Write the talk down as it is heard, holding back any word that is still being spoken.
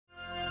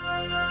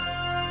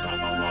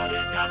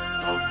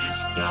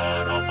Domo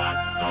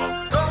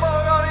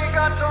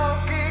arigato,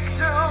 geek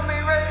to me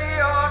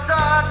radio,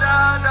 da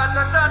da da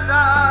da da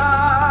da.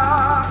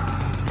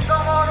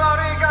 Domo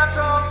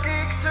arigato,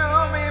 geek to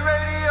me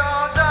radio,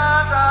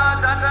 da da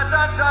da da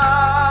da da.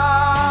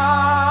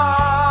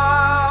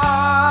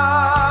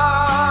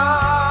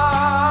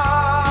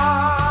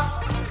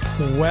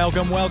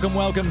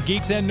 Welcome,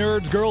 geeks and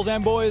nerds, girls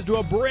and boys, to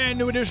a brand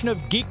new edition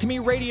of Geek to Me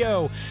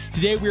Radio.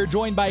 Today we are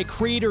joined by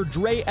creator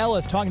Dre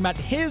Ellis talking about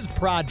his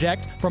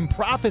project from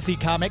Prophecy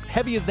Comics,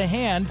 Heavy as the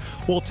Hand.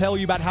 We'll tell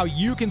you about how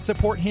you can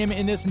support him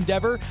in this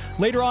endeavor.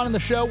 Later on in the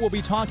show, we'll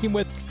be talking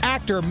with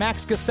actor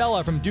Max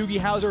Casella from Doogie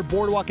Howser,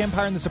 Boardwalk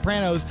Empire, and The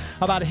Sopranos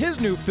about his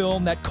new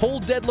film, That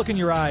Cold Dead Look in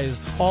Your Eyes.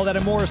 All that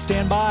and more,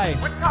 stand by.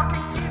 We're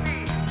talking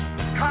TV,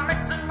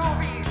 comics and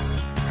movies,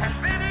 and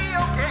video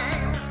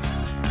games.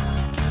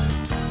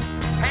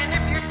 And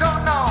if you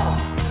don't know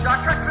Star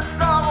Trek from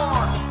Star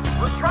Wars,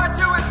 we'll try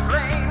to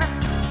explain.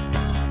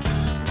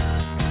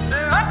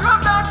 There are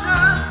 12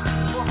 doctors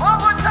for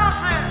Hogwarts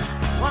houses,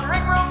 one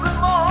ring rules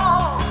them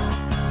all.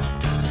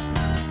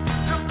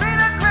 To be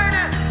the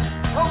greatest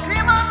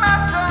Pokemon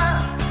master,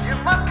 you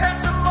must catch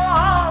them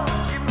all.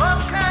 You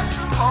must catch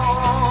them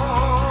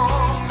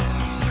all.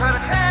 Try to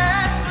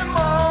catch them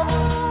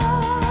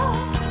all.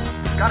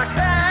 Gotta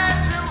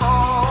catch them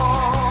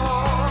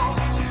all.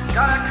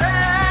 Gotta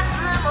catch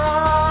them all.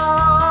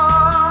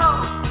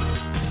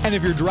 And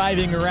if you're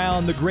driving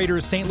around the greater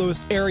St.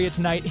 Louis area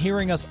tonight,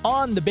 hearing us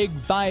on the Big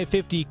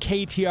 550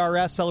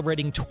 KTRS,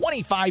 celebrating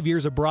 25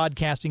 years of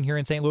broadcasting here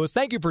in St. Louis,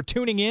 thank you for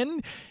tuning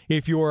in.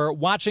 If you're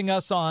watching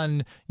us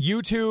on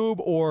YouTube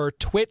or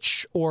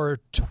Twitch or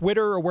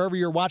Twitter or wherever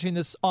you're watching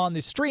this on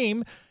the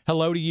stream,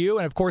 hello to you.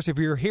 And, of course, if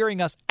you're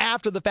hearing us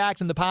after the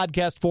fact in the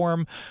podcast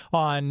form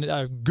on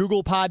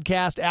Google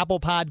Podcast,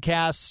 Apple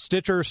Podcasts,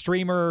 Stitcher,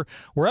 Streamer,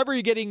 wherever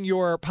you're getting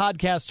your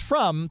podcast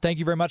from, thank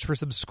you very much for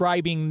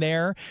subscribing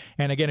there.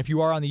 And, again, if you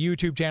are on the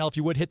YouTube channel, if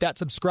you would hit that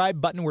subscribe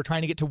button. We're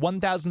trying to get to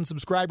 1,000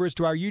 subscribers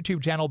to our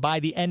YouTube channel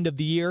by the end of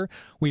the year.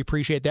 We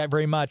appreciate that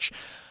very much.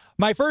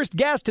 My first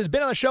guest has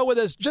been on the show with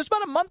us just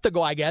about a month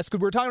ago, I guess,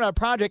 because we were talking about a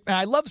project. And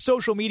I love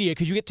social media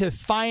because you get to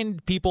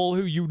find people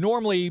who you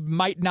normally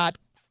might not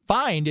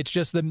find. It's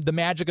just the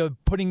magic of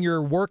putting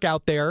your work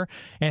out there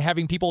and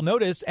having people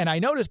notice. And I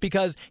noticed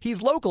because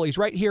he's local. He's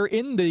right here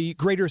in the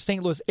greater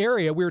St. Louis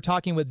area. We were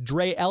talking with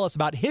Dre Ellis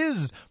about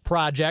his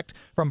project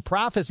from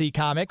Prophecy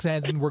Comics,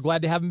 and we're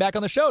glad to have him back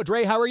on the show.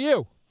 Dre, how are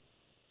you?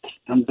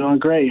 I'm doing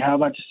great. How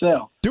about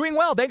yourself? Doing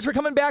well. Thanks for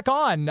coming back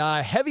on.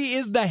 Heavy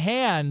is the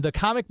Hand, the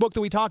comic book that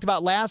we talked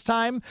about last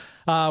time.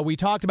 We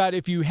talked about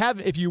if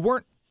you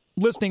weren't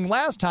listening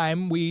last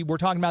time, we were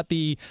talking about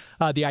the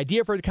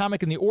idea for the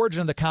comic and the origin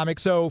of the comic.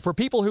 So for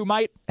people who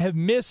might have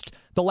missed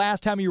the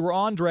last time you were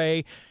on,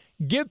 Dre,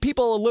 give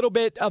people a little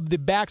bit of the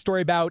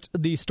backstory about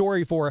the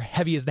story for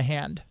Heavy is the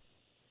Hand.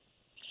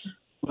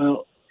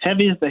 Well,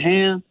 Heavy is the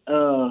Hand.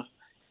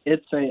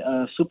 It's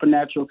a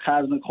supernatural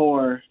cosmic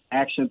horror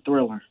action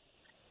thriller.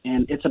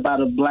 And it's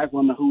about a black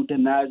woman who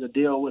denies a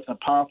deal with a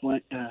powerful,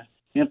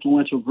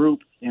 influential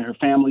group, and her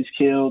family's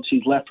killed.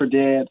 She's left for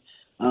dead.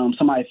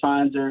 Somebody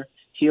finds her,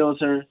 heals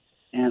her,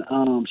 and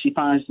she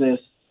finds this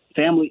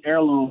family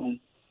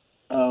heirloom,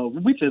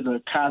 which is a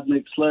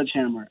cosmic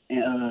sledgehammer,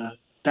 and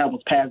that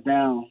was passed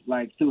down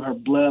like through her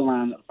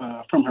bloodline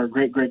from her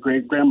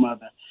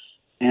great-great-great-grandmother.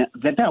 And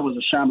that was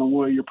a shaman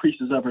warrior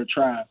priestess of her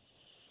tribe.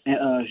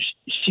 And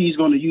she's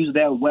going to use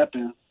that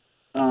weapon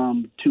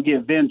to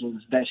get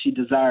vengeance that she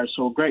desires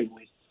so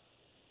greatly.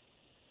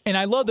 And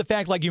I love the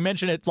fact, like you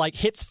mentioned, it like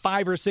hits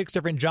 5 or 6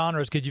 different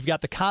genres because you've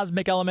got the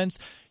cosmic elements,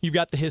 you've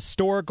got the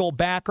historical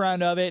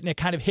background of it, and it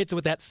kind of hits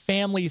with that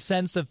family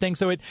sense of things.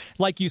 So it,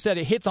 like you said,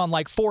 it hits on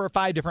like 4 or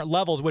 5 different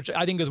levels, which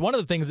I think is one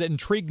of the things that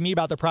intrigued me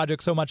about the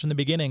project so much in the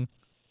beginning.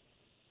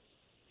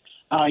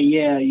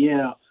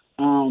 Yeah.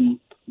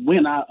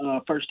 When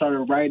I first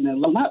started writing it,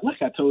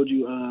 like I told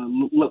you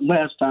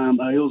last time,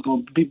 it was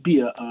going to be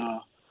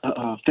a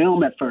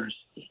film at first.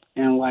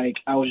 And, like,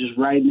 I was just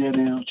writing it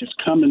and it was just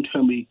coming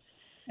to me.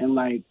 And,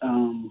 like,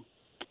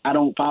 I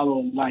don't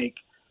follow, like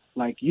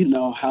you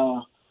know,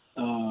 how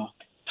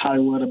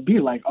Hollywood would be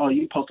like, oh,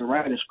 you're supposed to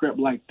write a script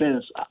like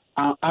this.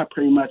 I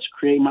pretty much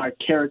create my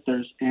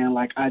characters and,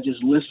 like, I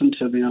just listen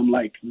to them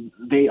like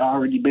they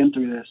already been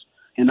through this.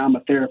 And I'm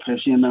a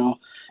therapist, you know.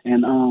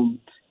 And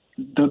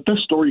the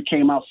story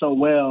came out so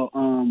well.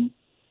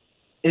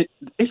 It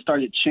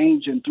started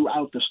changing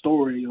throughout the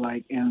story,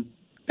 like, and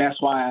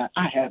that's why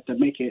I had to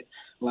make it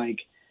like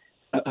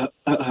a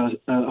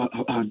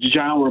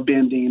genre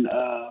bending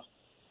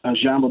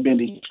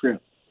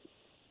script.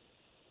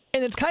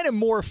 And it's kind of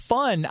more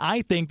fun,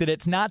 I think, that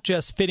it's not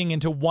just fitting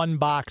into one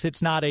box.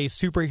 It's not a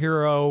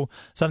superhero,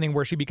 something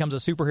where she becomes a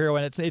superhero,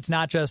 and it's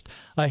not just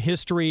a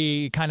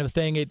history kind of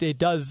thing. It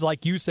does,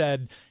 like you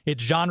said,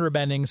 it's genre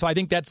bending. So I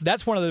think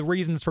that's one of the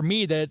reasons for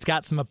me that it's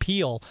got some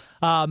appeal.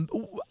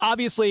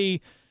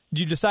 Obviously,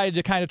 you decided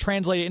to kind of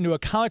translate it into a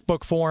comic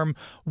book form.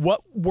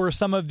 What were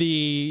some of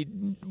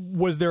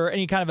was there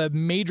any kind of a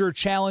major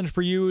challenge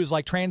for you? Is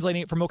like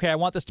translating it from, okay, I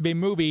want this to be a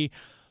movie,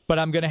 but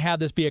I'm going to have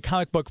this be a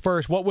comic book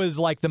first. What was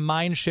like the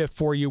mind shift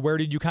for you? Where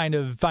did you kind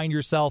of find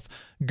yourself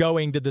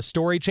going? Did the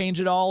story change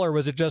at all, or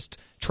was it just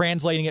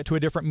translating it to a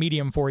different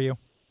medium for you?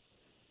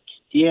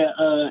 Yeah,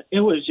 it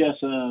was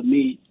just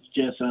me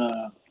just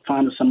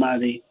finding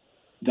somebody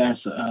that's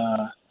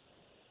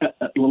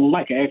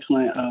like an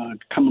excellent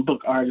comic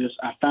book artist.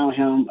 I found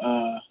him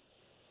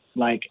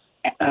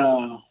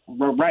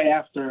right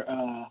after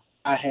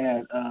I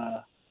had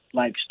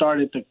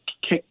started the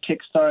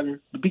Kickstarter,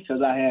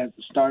 because I had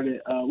started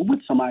with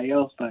somebody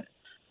else. But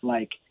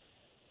like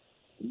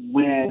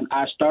when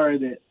I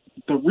started it,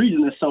 the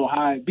reason it's so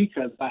high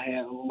because I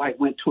had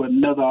went to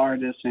another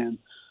artist and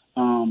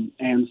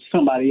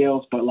somebody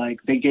else, but like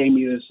they gave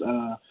me this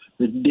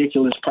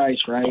ridiculous price,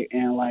 right?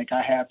 And like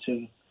I had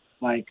to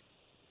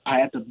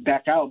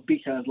back out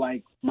because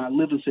like my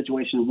living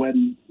situation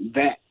wasn't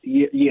that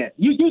yet.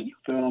 You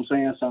feel what I'm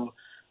saying? So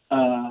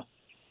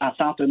I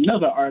found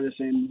another artist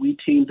and we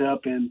teamed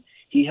up and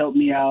he helped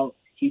me out.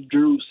 He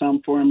drew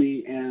some for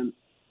me and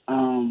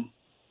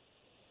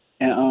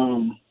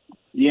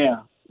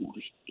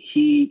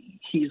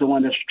he's the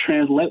one that's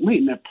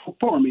translating that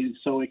for me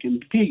so it can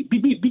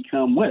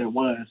become what it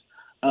was.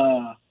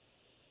 I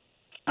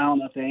don't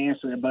know if they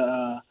answered it,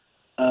 but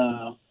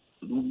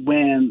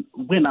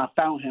when I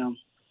found him,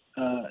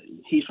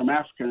 he's from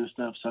Africa and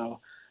stuff,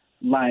 so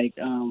like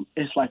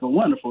it's like a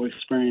wonderful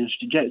experience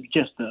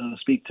just to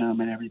speak to him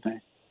and everything.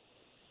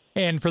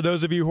 And for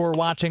those of you who are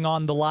watching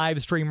on the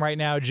live stream right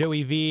now,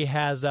 Joey V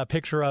has a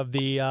picture of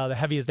the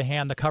Heavy as the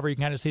Hand, the cover. You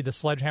can kind of see the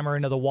sledgehammer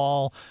into the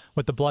wall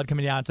with the blood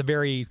coming down. It's a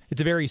very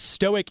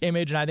stoic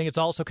image, and I think it's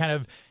also kind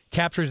of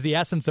captures the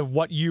essence of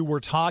what you were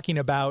talking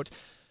about.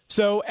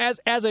 So as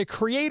a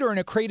creator in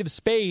a creative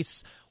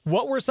space,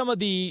 what were some of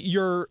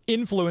your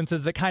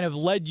influences that kind of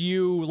led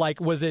you?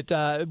 Like, was it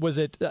a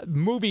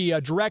movie,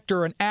 a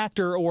director, an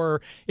actor,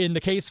 or in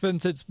the case, for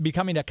instance,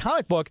 becoming a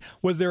comic book,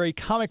 was there a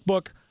comic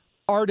book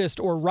artist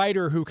or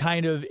writer who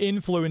kind of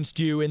influenced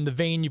you in the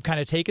vein you've kind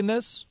of taken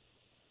this?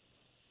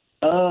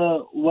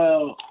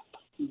 Well,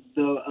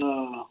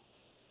 the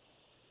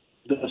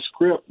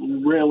script,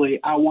 really,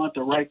 I wanted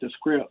to write the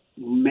script.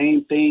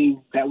 Main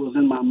thing that was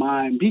in my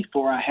mind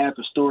before I had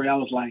the story, I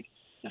was like,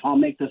 if I'll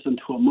make this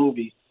into a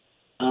movie,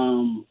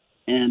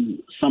 and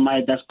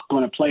somebody that's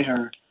going to play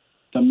her,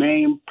 the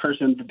main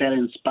person that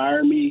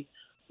inspired me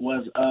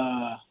was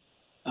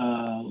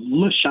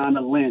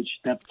Lashana Lynch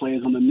that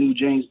plays on the new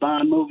James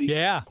Bond movie.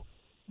 Yeah.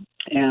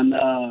 And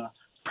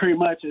pretty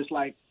much it's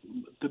like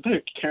the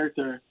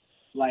character,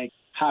 like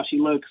how she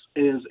looks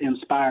is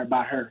inspired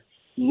by her.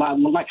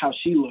 Like how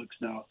she looks,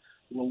 though.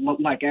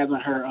 Like as in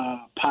her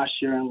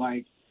posture and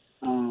like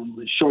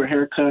short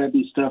haircut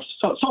and stuff.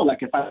 So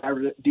like if I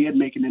ever did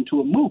make it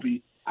into a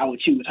movie, I would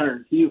choose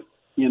her. You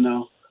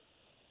know.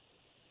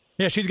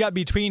 Yeah, she's got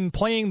between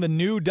playing the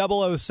new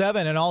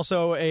 007 and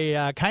also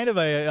a kind of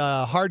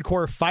a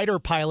hardcore fighter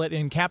pilot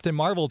in Captain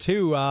Marvel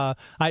too. I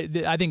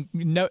think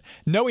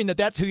knowing that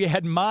that's who you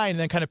had in mind and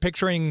then kind of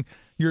picturing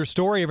your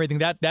story, everything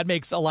that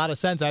makes a lot of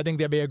sense. I think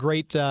that'd be a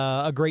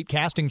great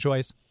casting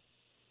choice.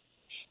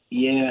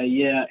 Yeah.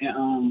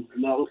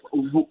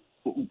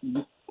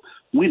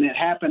 When it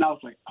happened, I was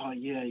like, oh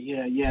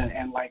yeah,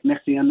 and like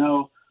next thing I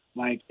know.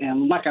 Like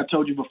I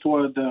told you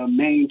before, the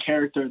main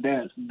character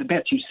that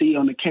you see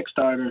on the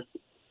Kickstarter,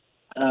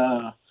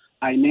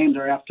 I named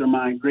her after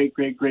my great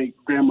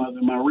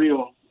grandmother, my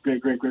real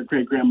great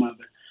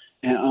grandmother,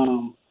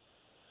 and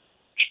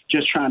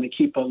just trying to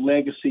keep a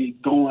legacy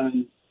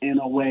going in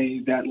a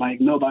way that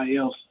like nobody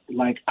else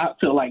like I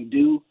feel like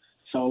do.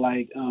 So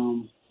like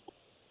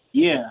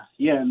yeah,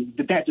 and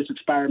that just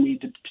inspired me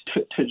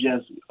to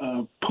just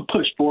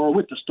push forward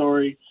with the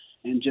story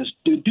and just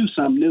do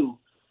something new.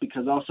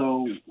 Because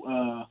also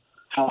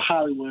how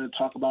Hollywood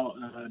talk about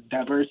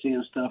diversity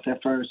and stuff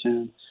at first,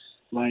 and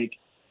like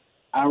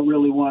I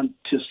really want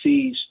to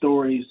see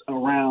stories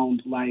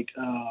around like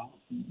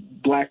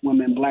black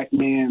women, black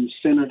men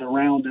centered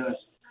around us.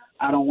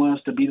 I don't want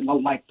us to be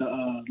like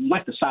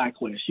the side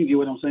quest. You get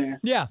what I'm saying?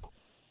 Yeah.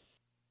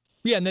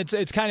 Yeah, and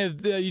it's kind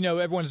of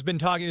everyone's been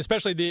talking,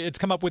 especially it's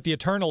come up with the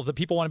Eternals, that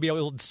people want to be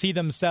able to see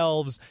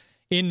themselves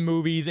in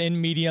movies, in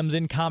mediums,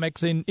 in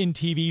comics, in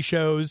TV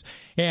shows,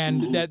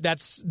 and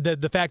that's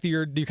the fact that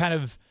you're kind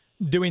of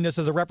doing this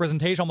as a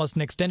representation, almost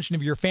an extension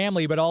of your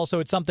family, but also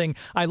it's something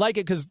I like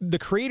it because the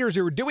creators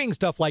who are doing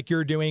stuff like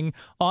you're doing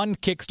on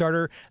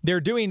Kickstarter,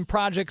 they're doing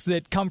projects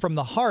that come from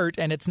the heart,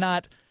 and it's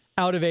not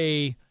out of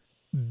a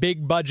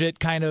big budget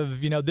kind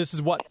of, this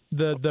is what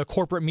the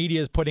corporate media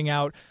is putting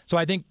out. So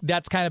I think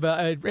that's kind of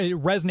it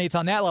resonates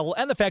on that level.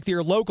 And the fact that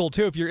you're local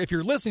too. If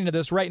you're listening to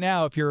this right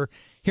now, if you're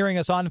hearing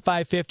us on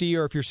 550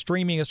 or if you're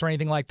streaming us or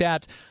anything like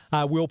that,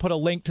 we'll put a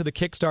link to the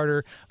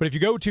Kickstarter. But if you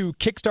go to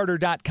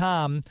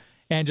Kickstarter.com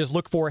and just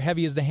look for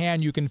Heavy as the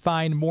Hand, you can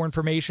find more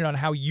information on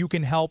how you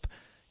can help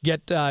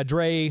get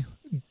Dre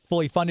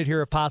fully funded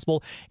here if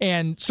possible.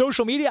 And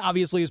social media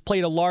obviously has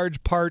played a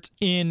large part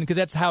in, because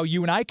that's how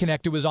you and I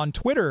connected, was on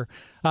Twitter.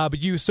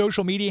 But you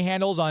social media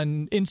handles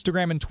on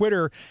Instagram and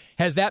Twitter.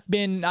 Has that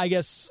been, I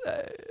guess,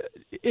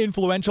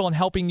 influential in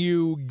helping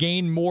you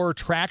gain more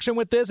traction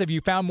with this? Have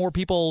you found more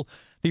people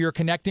that you're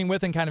connecting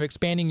with and kind of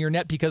expanding your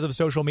net because of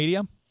social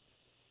media?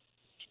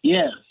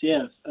 Yes.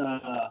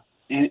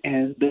 And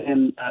it's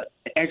been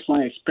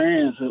excellent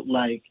experience.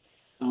 Like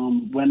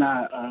when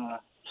I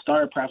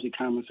started Prophecy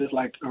Comics, it's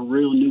like a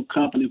real new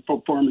company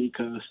for me,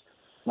 because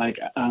like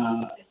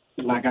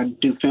I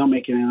do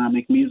filmmaking and I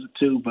make music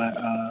too, but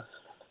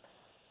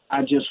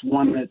I just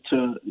wanted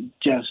to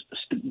just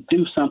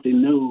do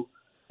something new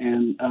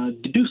and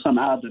do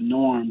something out of the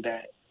norm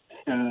that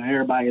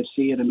everybody would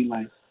see it and be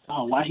like,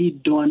 oh, why he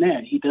doing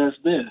that? He does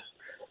this.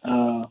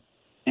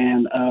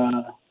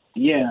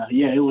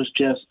 It was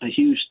just a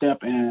huge step,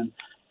 and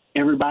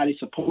everybody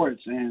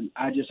supports, and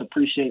I just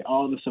appreciate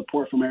all the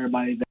support from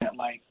everybody that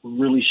like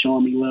really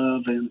showing me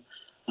love and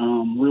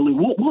really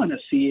want to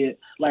see it.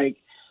 Like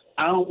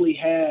I only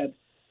had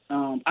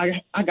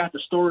I got the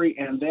story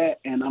and that,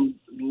 and I'm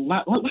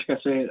like I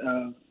said,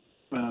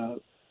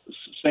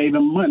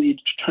 saving money,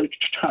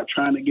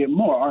 trying to get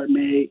more art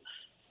made,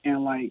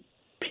 and like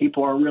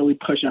people are really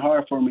pushing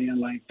hard for me, and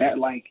like that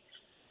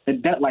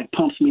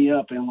pumps me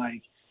up, and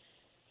like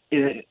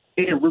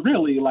it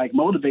really like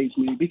motivates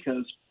me,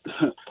 because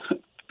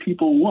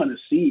people want to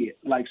see it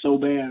like so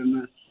bad.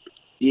 And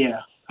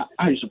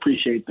I just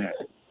appreciate that.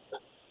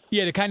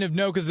 Yeah, to kind of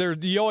know, because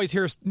you always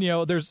hear,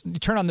 you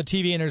turn on the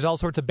TV and there's all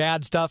sorts of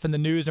bad stuff in the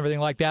news and everything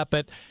like that.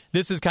 But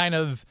this is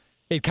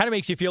it kind of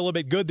makes you feel a little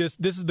bit good. This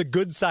is the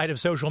good side of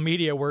social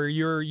media, where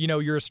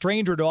you're a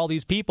stranger to all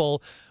these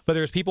people, but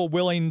there's people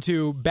willing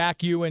to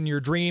back you in your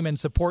dream and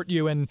support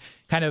you, and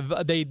kind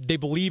of they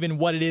believe in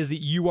what it is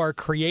that you are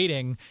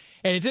creating.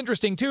 And it's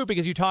interesting too,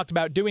 because you talked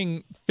about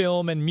doing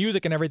film and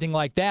music and everything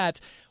like that.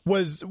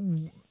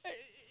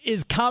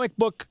 Is comic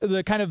book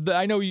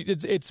I know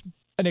it's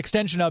an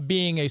extension of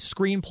being a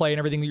screenplay and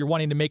everything, that you're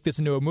wanting to make this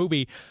into a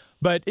movie.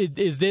 But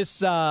is this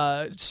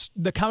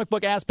the comic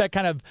book aspect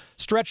kind of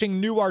stretching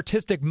new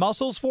artistic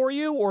muscles for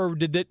you, or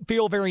did it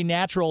feel very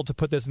natural to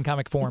put this in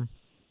comic form?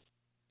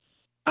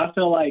 I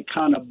feel like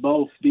kind of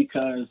both,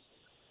 because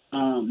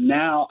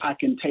now I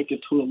can take it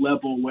to a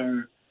level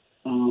where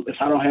if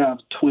I don't have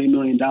 $20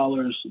 million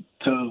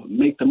to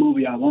make the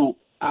movie I want,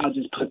 I'll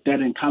just put that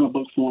in comic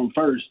book form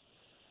first,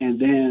 and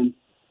then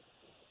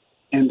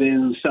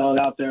sell it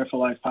out there for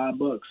like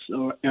 $5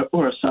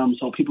 or something,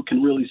 so people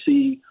can really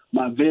see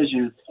my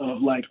vision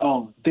of like,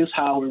 oh, this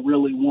how I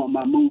really want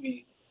my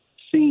movie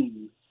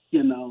seen,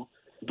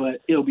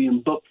 but it'll be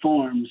in book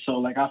form. So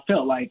like I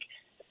felt like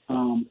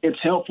it's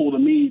helpful to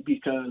me,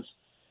 because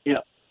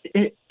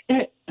it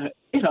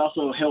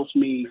also helps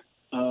me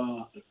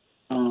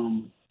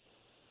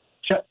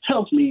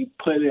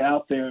put it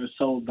out there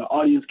so the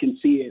audience can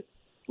see it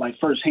like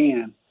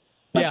firsthand,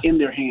 like in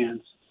their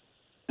hands.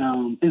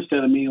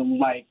 Instead of me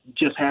like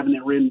just having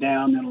it written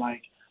down and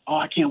like, oh,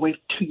 I can't wait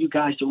for you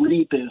guys to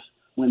read this,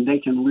 when they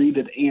can read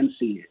it and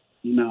see it,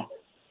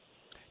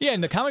 Yeah,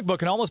 and the comic book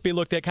can almost be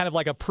looked at kind of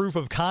like a proof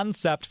of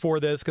concept for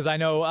this, because I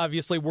know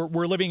obviously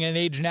we're living in an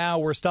age now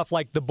where stuff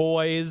like The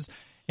Boys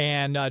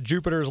and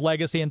Jupiter's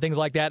Legacy and things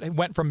like that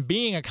went from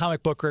being a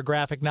comic book or a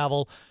graphic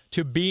novel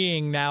to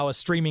being now a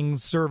streaming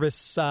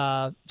service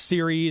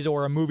series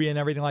or a movie and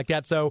everything like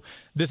that. So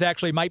this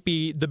actually might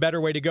be the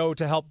better way to go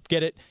to help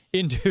get it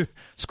into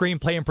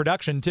screenplay and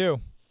production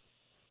too.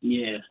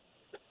 Yeah.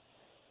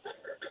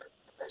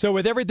 So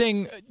with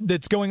everything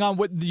that's going on,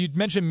 what you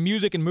mentioned,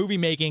 music and movie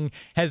making,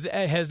 has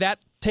that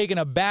taken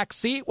a back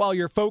seat while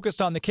you're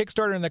focused on the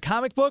Kickstarter and the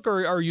comic book,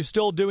 or are you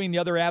still doing the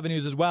other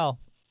avenues as well?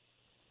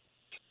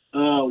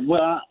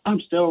 Well,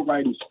 I'm still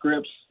writing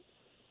scripts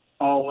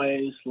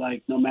always,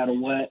 like no matter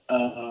what.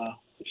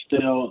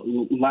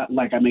 Still,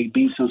 like I make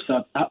beats and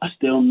stuff. I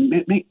still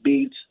make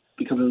beats,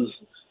 because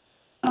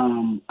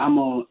I'm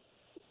gonna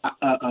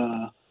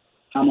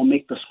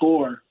make the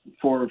score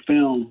for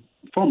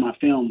my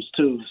films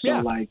too. So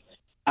like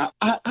I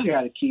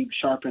gotta keep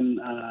sharpening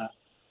my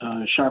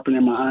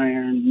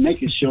iron,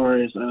 making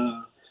sure it's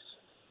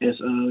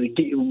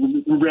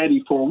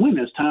ready for when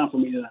it's time for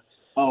me to.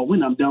 Oh,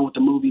 when I'm done with the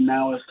movie,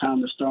 now it's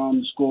time to start on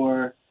the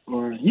score,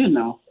 or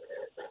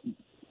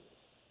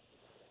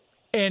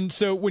And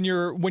so when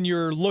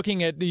you're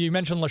looking at, you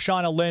mentioned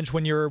Lashana Lynch,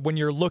 when you're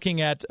looking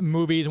at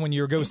movies, when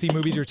you go see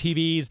movies or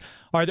TVs,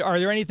 are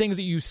there any things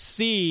that you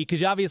see,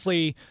 because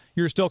obviously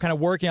you're still kind of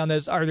working on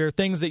this, are there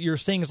things that you're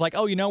seeing as like,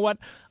 oh, you know what,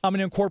 I'm going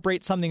to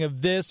incorporate something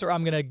of this, or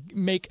I'm going to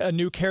make a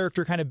new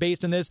character kind of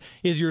based on this?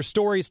 Is your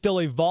story still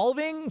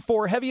evolving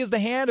for Heavy as the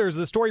Hand, or is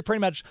the story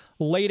pretty much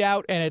laid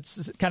out and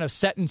it's kind of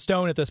set in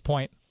stone at this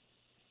point?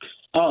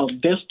 Oh,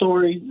 this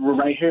story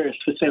right here is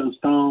set in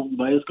stone,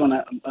 but it's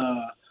gonna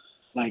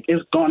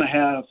it's gonna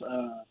have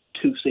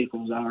 2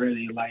 sequels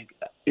already. Like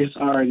it's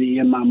already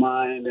in my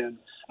mind, and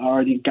I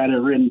already got it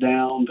written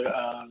down.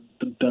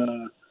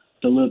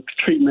 The little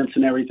treatments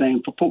and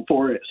everything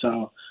for it.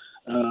 So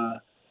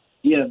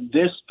Yeah,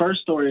 this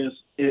first story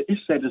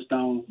it's set in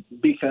stone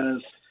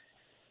because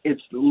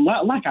it's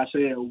like I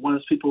said.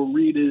 Once people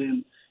read it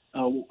and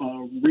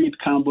read the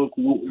comic book,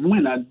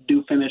 when I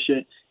do finish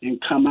it and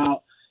come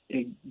out,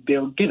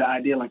 they'll get an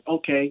idea like,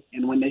 okay.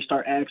 And when they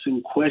start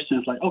asking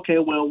questions like, okay,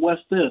 well,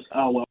 what's this?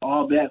 Oh, well,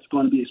 all that's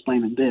going to be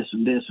explained in this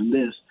and this and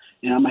this.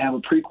 And I'm going to have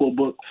a prequel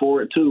book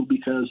for it too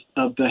because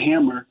of the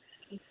hammer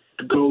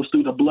goes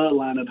through the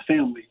bloodline of the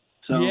family.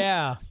 So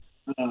yeah.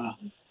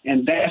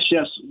 And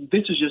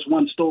this is just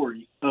one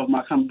story of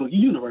my comic book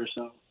universe.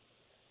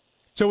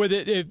 So with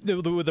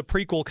the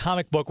prequel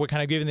comic book, we're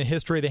kind of giving the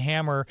history of the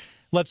hammer.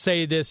 Let's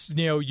say this,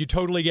 you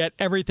totally get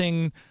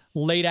everything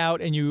laid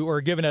out, and you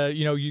are given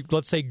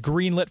let's say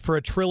greenlit for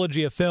a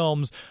trilogy of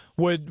films.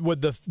 Would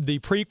the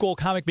prequel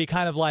comic be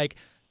kind of like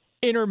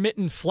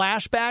intermittent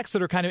flashbacks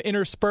that are kind of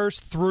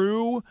interspersed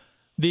through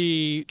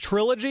the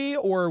trilogy,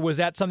 or was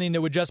that something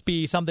that would just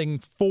be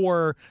something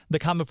for the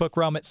comic book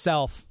realm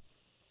itself?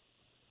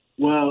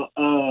 Well,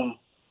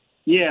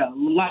 yeah,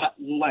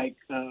 like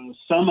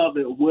some of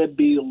it would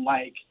be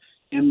like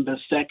in the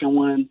second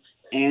one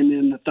and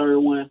in the third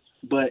one,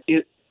 but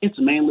it's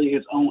mainly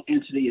its own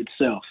entity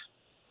itself,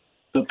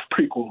 the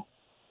prequel,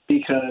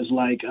 because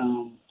like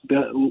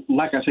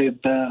I said,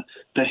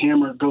 the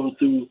hammer goes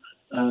through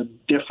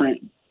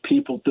different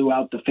people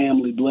throughout the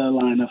family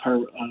bloodline of her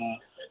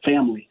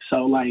family.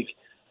 So like,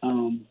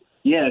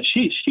 yeah,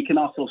 she can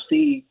also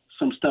see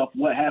some stuff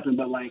what happened,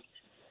 but like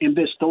in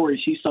this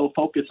story, she's so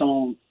focused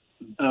on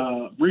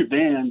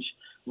revenge,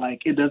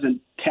 like it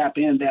doesn't tap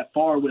in that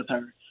far with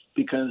her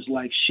because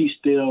like she's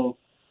still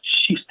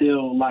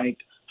like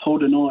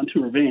holding on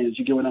to revenge.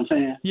 You get what I'm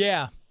saying?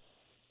 Yeah.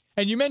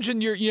 And you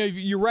mentioned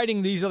you're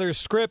writing these other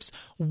scripts.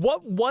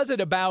 What was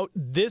it about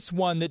this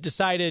one that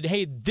decided,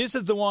 hey, this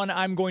is the one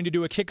I'm going to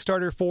do a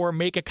Kickstarter for,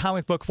 make a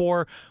comic book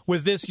for?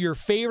 Was this your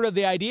favorite of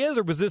the ideas,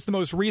 or was this the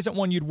most recent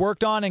one you'd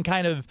worked on and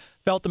kind of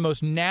felt the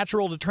most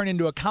natural to turn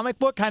into a comic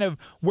book? Kind of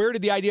where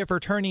did the idea for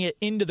turning it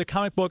into the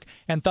comic book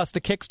and thus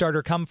the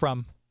Kickstarter come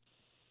from?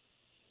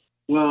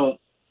 Well,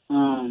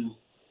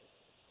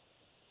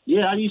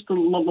 yeah, I used to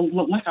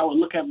like I would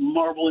look at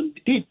Marvel and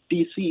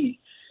DC.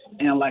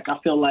 And like I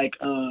feel like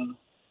I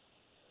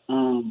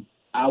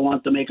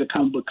want to make a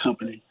comic book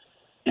company,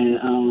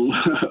 and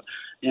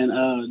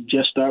and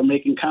just start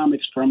making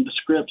comics from the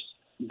scripts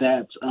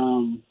that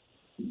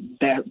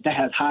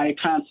has high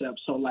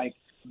concepts. So like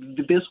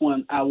this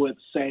one, I would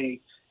say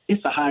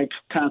it's a high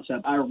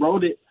concept. I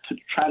wrote it to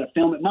try to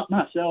film it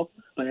myself,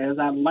 but as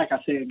I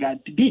said,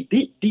 got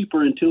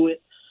deeper into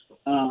it.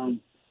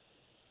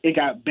 It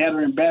got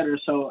better and better.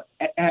 So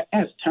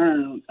as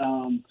turned.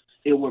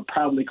 It would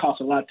probably cost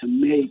a lot to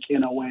make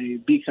in a way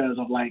because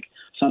of like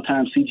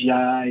sometimes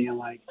CGI and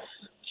like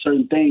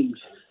certain things.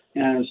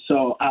 And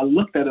so I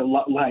looked at it a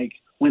lot like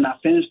when I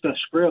finished the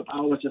script, I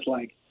was just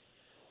like,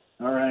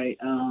 all right,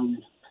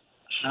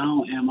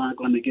 how am I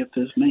going to get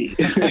this made?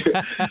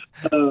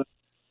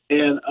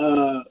 And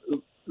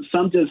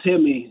some just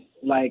hit me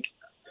like,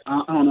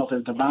 I don't know if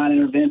it's divine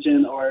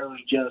intervention or it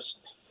was just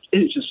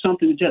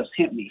something that just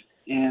hit me.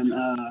 And,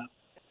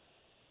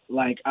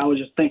 like I was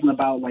just thinking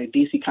about like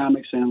DC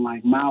Comics and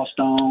like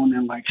Milestone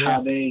and like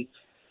how they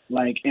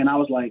like, and I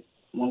was like,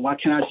 well, why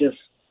can't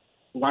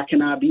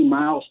I be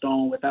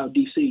Milestone without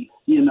DC?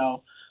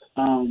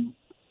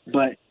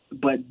 But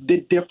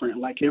different.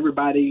 Like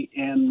everybody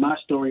in my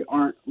story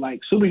aren't like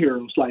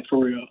superheroes, like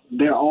for real.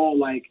 They're all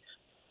like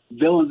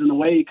villains in a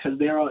way because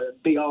they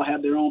all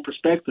have their own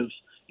perspectives,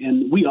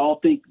 and we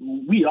all think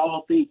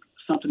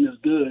something is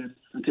good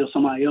until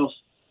somebody else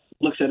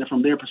looks at it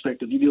from their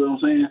perspective. You get what I'm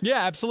saying?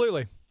 Yeah,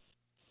 absolutely.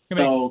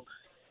 So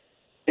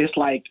it's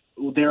like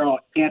they're all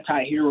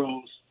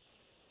anti-heroes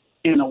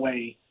in a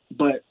way,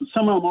 but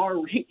some of them are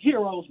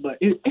heroes, but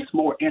it's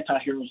more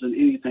anti-heroes than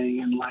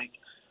anything. And like,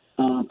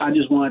 I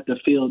just wanted to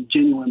feel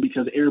genuine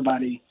because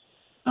everybody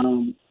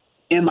in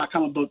my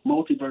comic book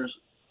multiverse,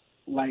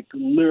 like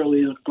literally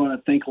is going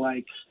to think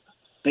like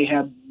they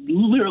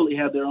literally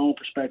have their own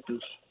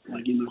perspectives,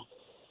 like,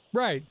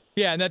 Right.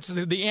 Yeah. And that's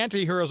the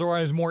anti-heroes are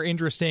always more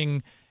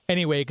interesting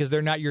anyway, because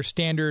they're not your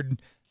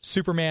standard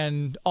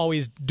Superman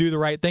always do the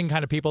right thing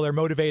kind of people. They're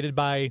motivated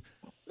by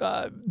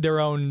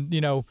their own,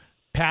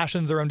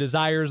 passions, their own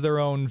desires, their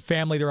own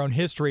family, their own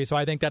history. So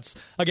I think that's,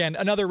 again,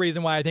 another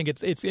reason why I think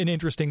it's an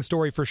interesting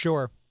story for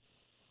sure.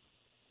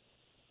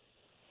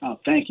 Oh,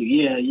 thank you.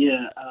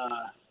 Yeah.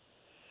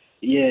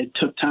 It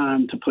took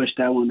time to push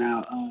that one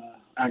out.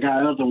 I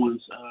got other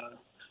ones.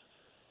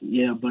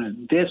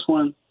 But this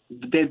one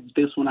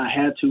I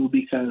had to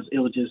because it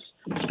was just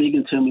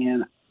speaking to me,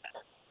 and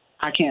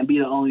I can't be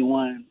the only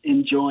one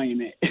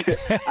enjoying it.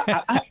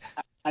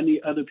 I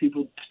need other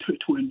people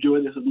to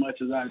enjoy this as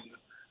much as I do.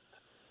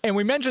 And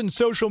we mentioned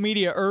social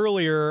media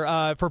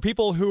earlier. For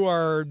people who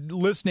are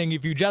listening,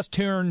 if you just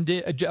Let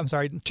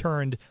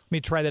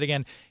me try that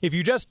again. If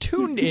you just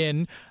tuned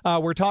in,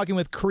 we're talking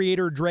with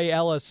creator Dre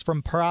Ellis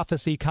from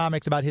Prophecy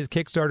Comics about his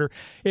Kickstarter.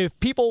 If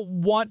people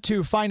want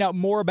to find out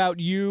more about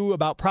you,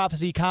 about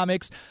Prophecy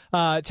Comics,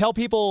 tell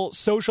people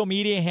social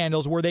media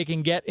handles where they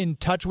can get in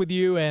touch with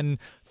you and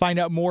find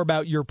out more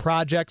about your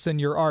projects and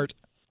your art.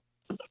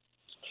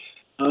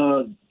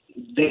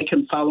 They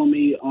can follow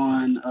me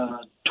on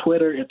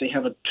Twitter if they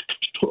have a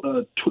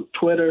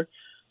Twitter.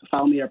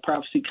 Follow me at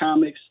Prophecy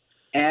Comics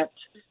at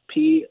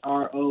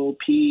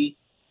PROPHECY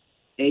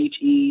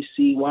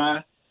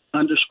 _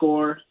 comics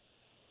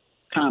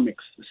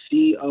COMICS.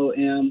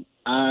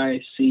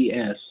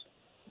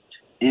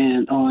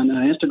 And on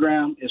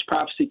Instagram it's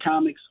Prophecy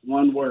Comics,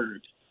 one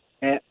word,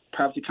 at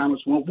Prophecy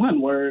Comics,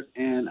 one word,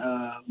 and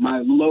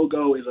my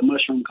logo is a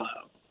mushroom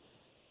cloud.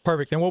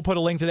 Perfect. And we'll put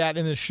a link to that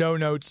in the show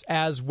notes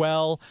as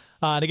well.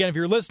 And again, if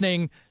you're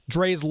listening,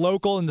 Dre's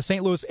local in the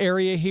St. Louis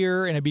area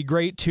here, and it'd be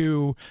great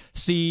to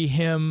see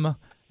him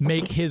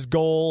make his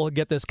goal,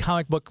 get this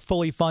comic book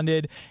fully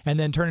funded, and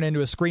then turn it into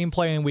a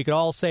screenplay. And we could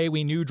all say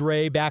we knew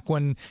Dre back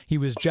when he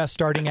was just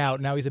starting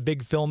out. Now he's a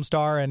big film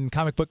star and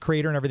comic book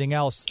creator and everything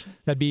else.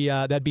 That'd be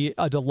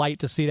a delight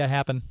to see that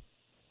happen.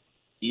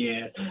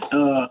 Yeah.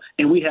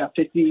 And we have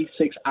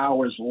 56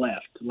 hours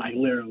left, like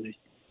literally.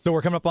 So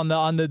we're coming up on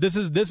the this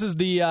is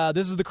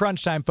the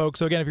crunch time, folks.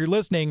 So again, if you're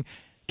listening,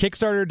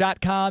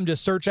 Kickstarter.com,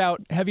 just search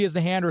out Heavy as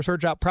the Hand or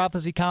search out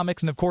Prophecy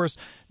Comics. And of course,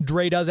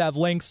 Dre does have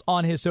links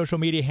on his social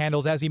media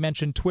handles, as he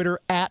mentioned, Twitter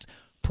at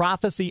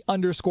Prophecy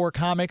 _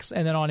 comics,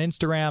 and then on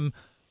Instagram,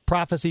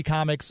 Prophecy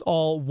Comics,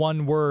 all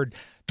one word.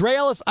 Dre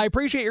Ellis, I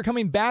appreciate your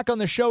coming back on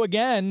the show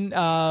again.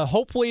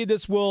 Hopefully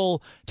this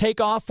will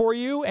take off for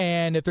you,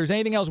 and if there's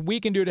anything else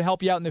we can do to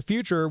help you out in the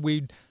future,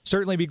 we'd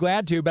certainly be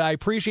glad to. But I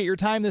appreciate your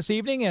time this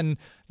evening, and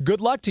good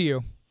luck to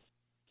you.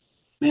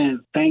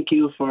 Man, thank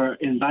you for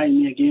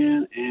inviting me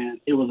again, and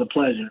it was a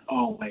pleasure,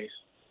 always.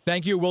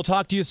 Thank you. We'll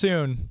talk to you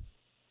soon.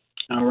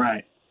 All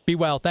right. Be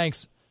well.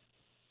 Thanks.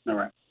 All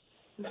right.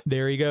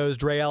 There he goes,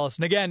 Dre Ellis.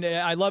 And again,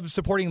 I love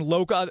supporting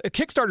local.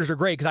 Kickstarters are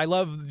great because I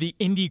love the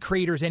indie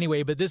creators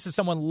anyway, but this is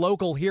someone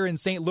local here in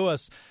St.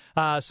 Louis.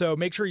 So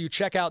make sure you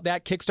check out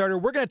that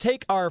Kickstarter. We're going to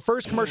take our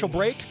first commercial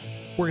break.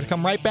 We're going to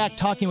come right back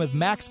talking with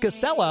Max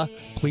Casella.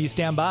 Please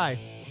stand by.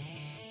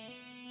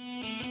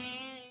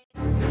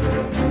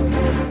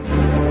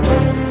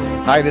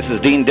 Hi, this is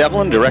Dean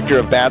Devlin, director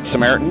of Bad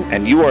Samaritan,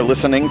 and you are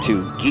listening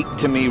to Geek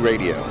to Me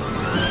Radio.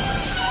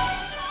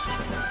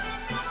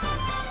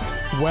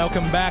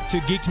 Welcome back to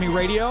Geek to Me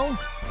Radio,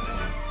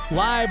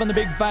 live on the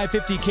Big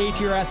 550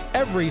 KTRS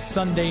every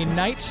Sunday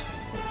night.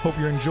 Hope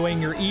you're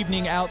enjoying your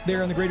evening out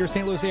there in the greater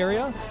St. Louis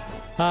area.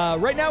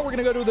 Right now, we're going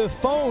to go to the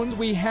phones.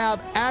 We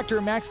have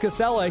actor Max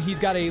Casella. He's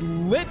got a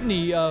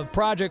litany of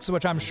projects,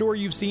 which I'm sure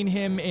you've seen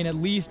him in at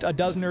least a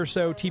dozen or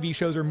so TV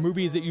shows or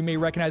movies that you may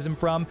recognize him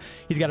from.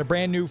 He's got a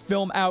brand new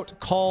film out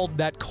called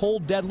That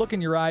Cold, Dead Look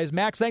in Your Eyes.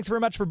 Max, thanks very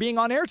much for being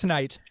on air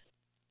tonight.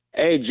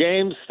 Hey,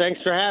 James,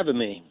 thanks for having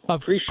me.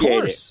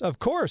 Appreciate it. Of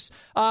course.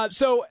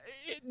 So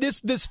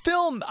this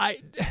film,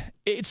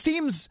 it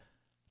seems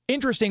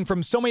interesting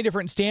from so many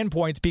different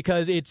standpoints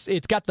because it's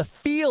got the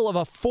feel of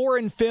a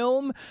foreign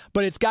film,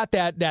 but it's got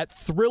that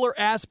thriller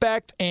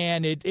aspect,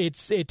 and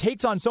it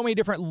takes on so many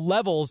different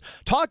levels.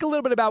 Talk a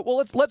little bit about,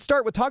 let's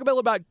start with talk a little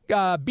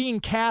about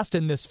being cast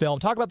in this film.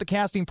 Talk about the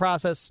casting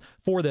process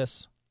for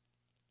this.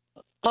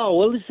 Oh,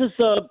 well, this is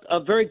a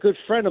very good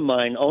friend of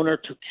mine, Oner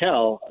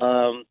Tukel,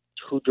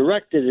 who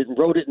directed it and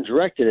wrote it and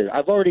directed it.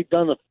 I've already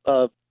done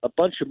a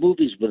bunch of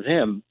movies with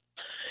him,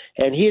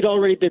 and he had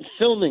already been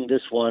filming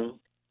this one.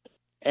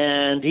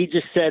 And he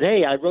just said,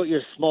 "Hey, I wrote you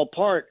a small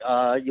part.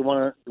 You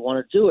want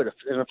to do it?"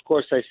 And of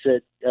course, I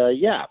said,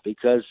 "Yeah,"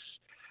 because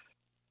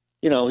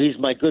he's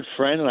my good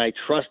friend, and I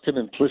trust him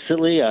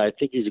implicitly. I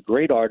think he's a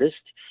great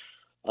artist.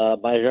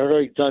 I've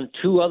already done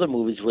 2 other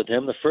movies with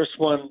him. The first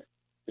one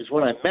is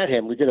when I met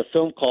him. We did a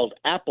film called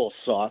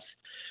Applesauce,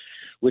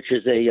 which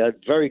is a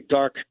very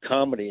dark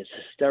comedy. It's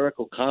a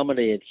hysterical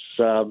comedy.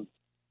 It's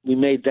we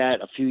made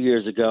that a few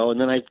years ago, and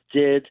then I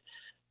did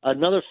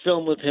another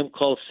film with him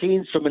called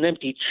Scenes from an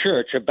Empty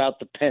Church about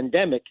the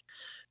pandemic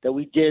that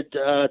we did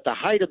at the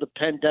height of the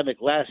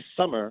pandemic last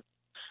summer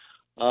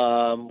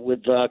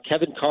with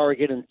Kevin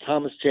Corrigan and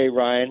Thomas J.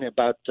 Ryan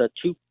about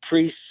 2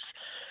 priests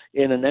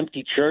in an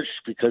empty church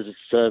because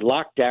it's a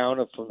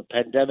lockdown from the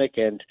pandemic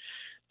and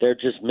they're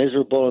just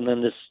miserable. And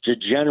then this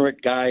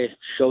degenerate guy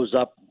shows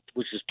up,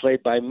 which is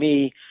played by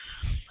me.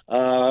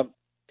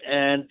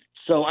 And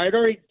so I'd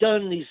already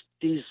done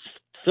these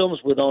films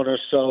with Oner,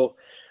 so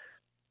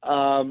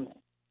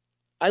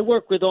I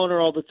work with Oner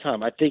all the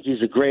time. I think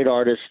he's a great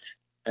artist.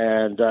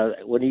 And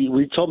when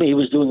he told me he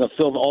was doing a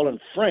film all in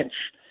French,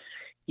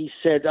 he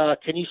said,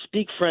 "Can you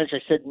speak French?" I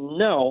said,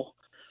 "No,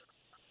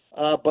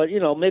 but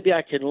maybe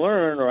I can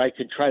learn, or I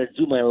can try to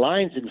do my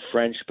lines in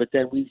French." But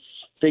then we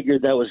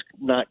figured that was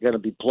not going to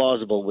be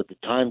plausible with the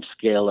time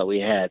scale that we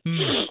had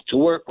to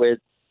work with.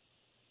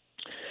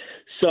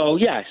 So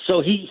yeah,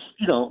 so he,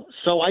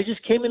 so I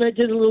just came in. I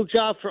did a little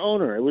job for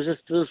owner. It was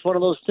one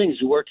of those things.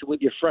 You working with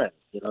your friend.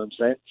 You know what I'm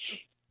saying?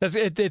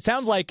 It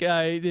sounds like,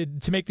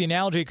 to make the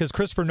analogy, because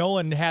Christopher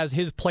Nolan has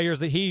his players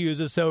that he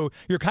uses, so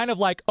you're kind of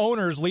like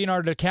owner's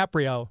Leonardo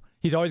DiCaprio.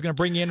 He's always going to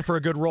bring you in for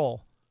a good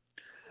role.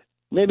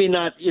 Maybe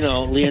not,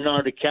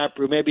 Leonardo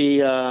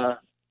DiCaprio.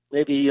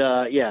 Maybe,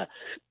 yeah.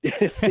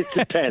 It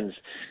depends.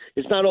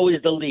 It's not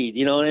always the lead.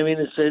 You know what I mean?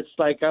 It's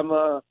like I'm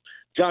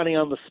Johnny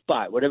on the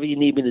spot. Whatever you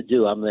need me to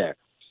do, I'm there.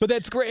 But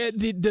that's great.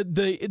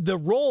 The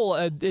role,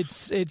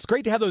 it's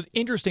great to have those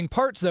interesting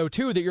parts, though,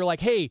 too, that you're like,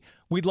 hey,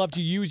 we'd love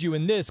to use you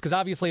in this, because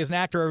obviously as an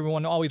actor,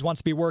 everyone always wants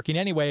to be working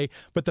anyway.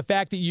 But the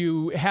fact that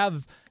you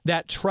have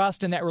that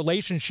trust and that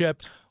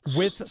relationship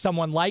with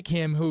someone like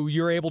him who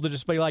you're able to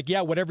just be like,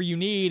 yeah, whatever you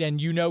need,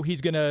 and he's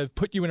going to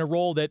put you in a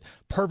role that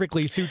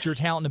perfectly suits your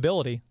talent and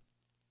ability.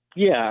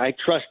 Yeah, I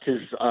trust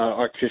his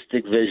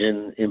artistic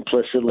vision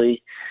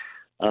implicitly.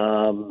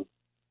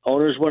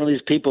 Owner's one of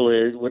these people.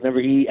 Whenever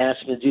he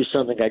asks me to do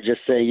something, I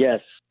just say yes,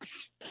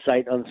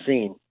 sight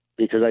unseen,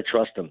 because I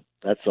trust him.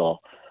 That's all,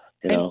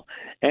 And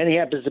he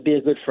happens to be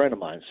a good friend of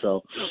mine,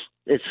 so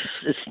it's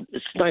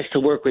nice to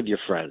work with your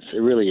friends. It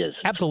really is.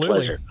 Absolutely. It's a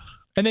pleasure.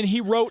 And then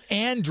he wrote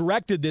and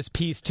directed this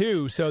piece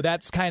too, so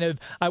that's kind of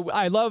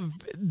I love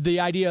the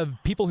idea of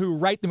people who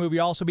write the movie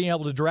also being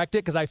able to direct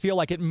it, because I feel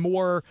like it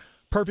more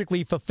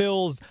perfectly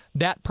fulfills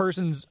that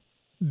person's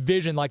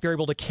vision, like they're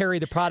able to carry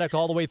the product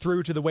all the way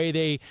through to the way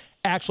they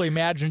actually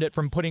imagined it,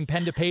 from putting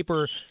pen to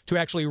paper to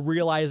actually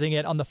realizing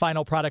it on the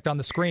final product on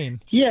the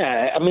screen.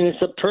 Yeah, I mean, it's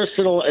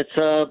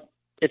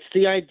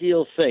the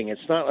ideal thing.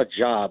 It's not a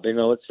job,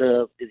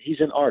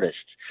 he's an artist.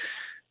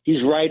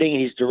 He's writing,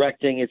 he's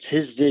directing, it's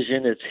his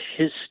vision, it's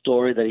his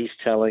story that he's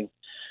telling.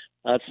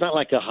 It's not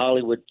like a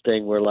Hollywood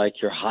thing where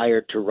like you're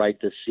hired to write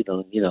this,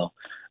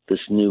 this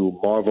new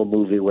Marvel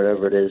movie,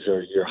 whatever it is,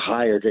 or you're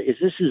hired.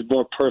 This is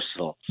more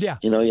personal. Yeah.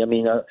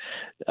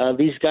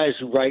 These guys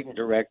who write and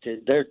direct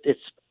it, it's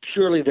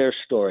purely their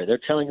story. They're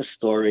telling a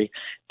story.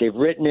 They've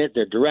written it.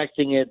 They're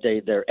directing it.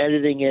 They're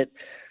editing it.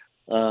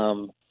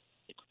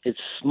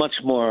 It's much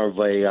more of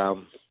a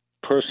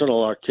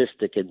personal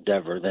artistic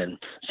endeavor than,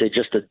 say,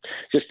 just a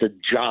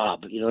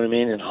job. You know what I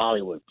mean? In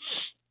Hollywood.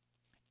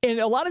 And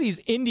a lot of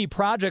these indie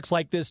projects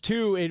like this,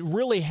 too, it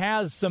really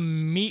has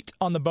some meat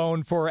on the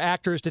bone for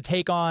actors to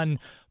take on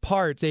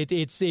parts.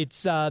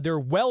 They're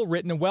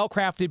well-written and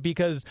well-crafted,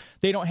 because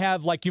they don't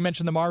have, like you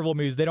mentioned, the Marvel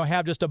movies. They don't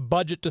have just a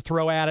budget to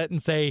throw at it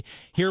and say,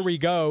 here we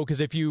go, because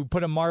if you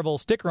put a Marvel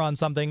sticker on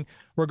something,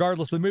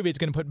 regardless of the movie, it's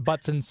going to put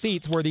butts in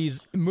seats, where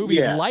these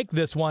movies like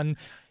this one,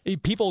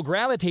 people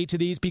gravitate to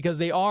these because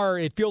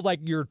it feels like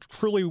you're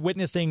truly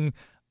witnessing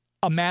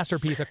a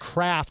masterpiece, a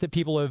craft that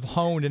people have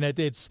honed, and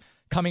it's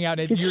coming out,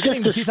 and you're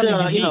getting to see something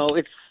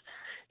unique.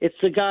 It's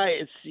a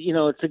guy's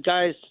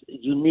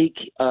unique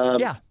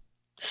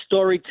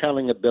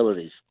storytelling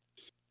abilities,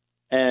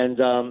 and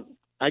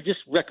I just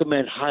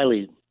recommend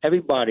highly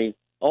everybody.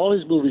 All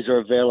his movies are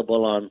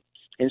available on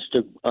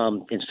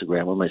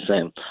Instagram. What am I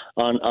saying?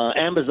 On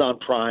Amazon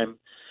Prime.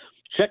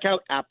 Check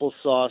out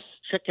Applesauce.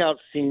 Check out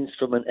Scenes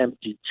from an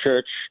Empty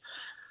Church,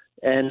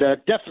 and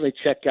definitely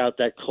check out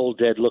That Cold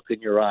Dead Look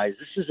in Your Eyes.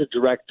 This is a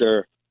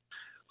director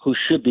who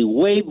should be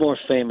way more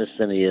famous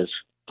than he is.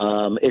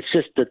 It's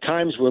just the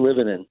times we're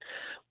living in,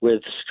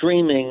 with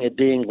streaming, it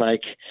being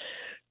like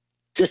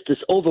just this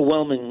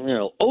overwhelming,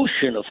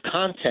 ocean of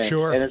content.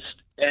 Sure. And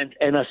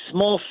a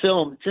small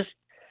film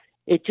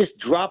it just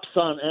drops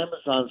on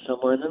Amazon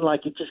somewhere, and then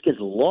like it just gets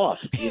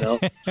lost.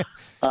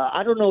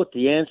 I don't know what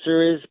the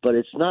answer is, but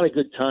it's not a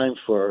good time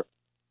for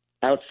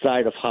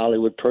outside of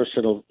Hollywood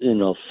personal,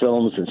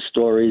 films and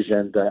stories.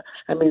 And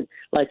I mean,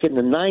 like in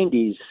the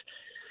 '90s.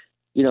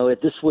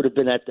 This would have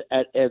been at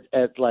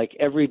like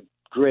every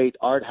great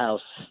art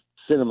house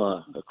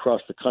cinema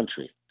across the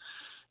country.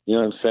 You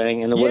know what I'm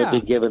saying? And it would have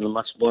been given a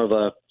much more of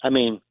a. I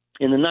mean,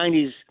 in the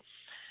 '90s,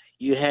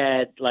 you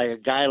had like a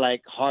guy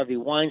like Harvey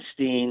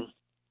Weinstein.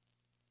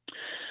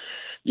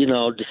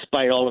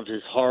 Despite all of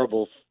his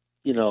horrible,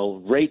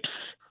 rapes,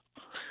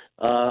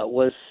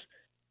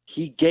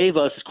 he gave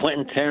us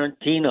Quentin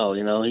Tarantino.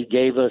 He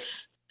gave us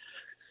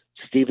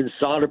Steven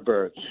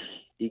Soderbergh.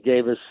 He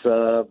gave us.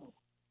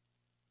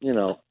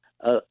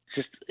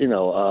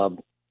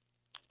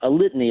 A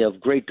litany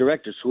of great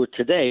directors who are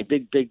today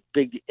big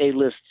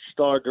A-list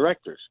star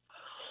directors.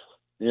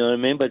 You know what I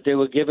mean? But they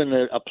were given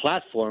a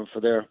platform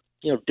for their,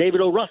 David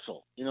O.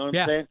 Russell. You know what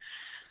I'm saying?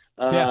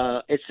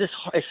 It's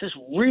just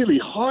really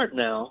hard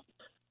now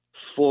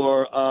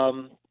for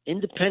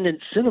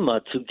independent cinema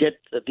to get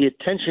the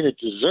attention it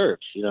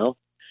deserves. Yeah.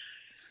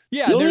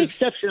 The only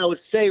exception I would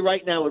say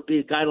right now would be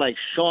a guy like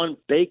Sean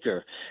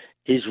Baker.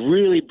 He's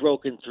really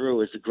broken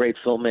through as a great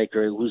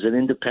filmmaker. He was an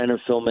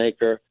independent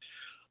filmmaker.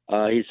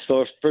 His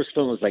first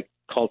film was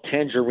called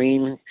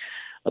Tangerine,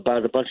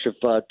 about a bunch of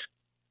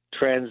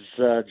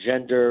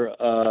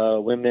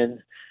transgender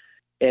women,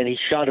 and he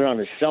shot it on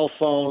his cell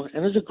phone,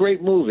 and it was a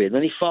great movie. And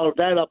then he followed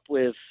that up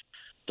with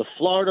The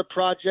Florida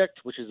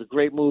Project, which is a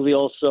great movie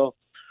also.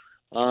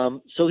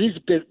 So he's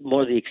a bit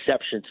more the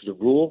exception to the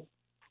rule.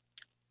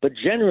 but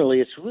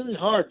generally it's really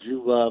hard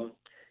to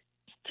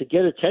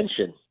get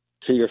attention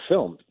to your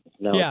film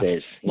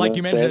nowadays. Yeah, like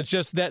you mentioned, it's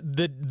just that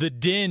the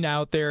din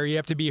out there. You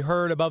have to be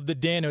heard above the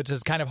din, which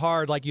is kind of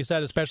hard, like you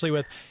said, especially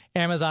with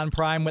Amazon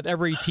Prime, with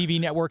every TV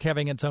network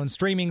having its own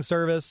streaming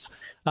service.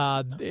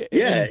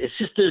 It's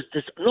just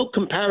there's no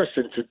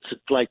comparison to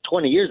like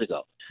 20 years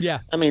ago. Yeah.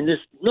 I mean, there's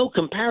no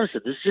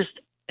comparison. There's just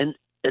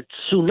a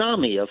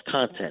tsunami of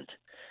content.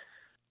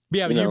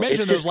 Yeah, but you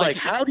mentioned those like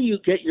how do you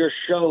get your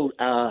show?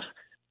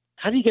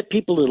 How do you get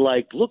people to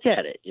like look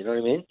at it? You know what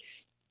I mean?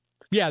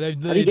 Yeah, how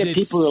do you get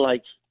people to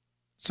like?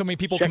 So many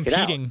people check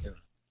competing.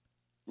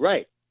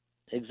 Right.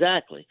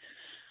 Exactly.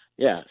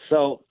 Yeah.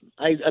 So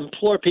I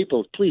implore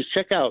people, please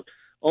check out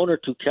Owner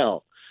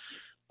Tukel.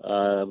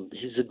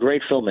 He's a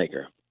great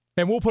filmmaker.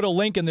 And we'll put a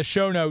link in the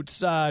show notes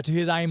to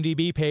his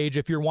IMDb page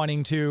if you're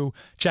wanting to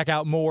check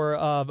out more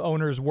of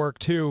Owner's work,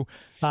 too.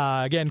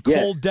 Again,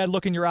 Cold, Dead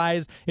Look in Your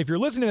Eyes. If you're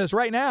listening to this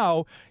right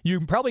now, you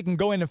probably can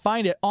go in and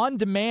find it on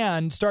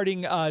demand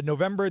starting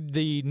November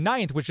the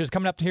 9th, which is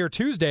coming up here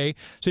Tuesday.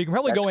 So you can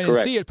probably go in and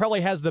see it. It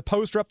probably has the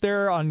poster up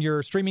there on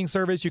your streaming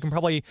service. You can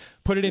probably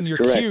put it in your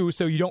queue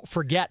so you don't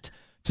forget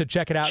to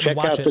check it out and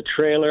watch it. Check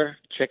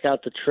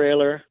out the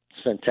trailer.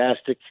 It's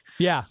fantastic.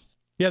 Yeah.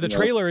 Yeah, the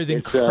trailer is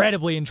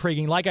incredibly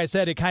intriguing. Like I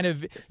said,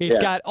 it's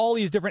got all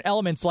these different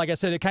elements. Like I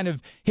said, it kind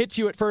of hits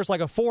you at first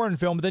like a foreign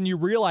film, but then you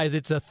realize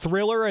it's a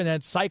thriller, and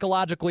it's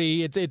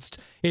psychologically, it's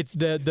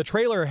the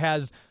trailer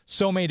has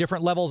so many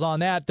different levels on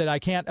that I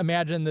can't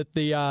imagine that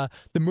the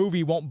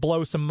movie won't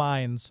blow some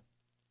minds.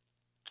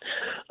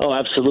 Oh,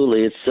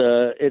 absolutely.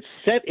 It's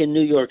set in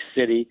New York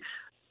City,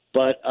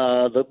 but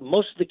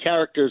most of the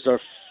characters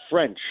are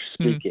French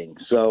speaking.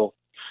 So,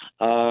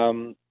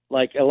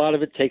 like a lot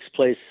of it takes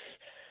place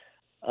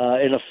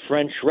in a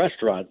French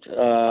restaurant,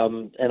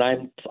 and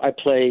I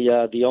play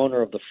the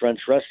owner of the French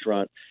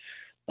restaurant,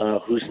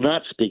 who's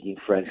not speaking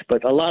French,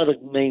 but a lot of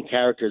the main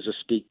characters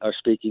are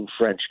speaking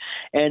French.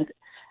 And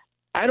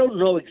I don't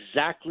know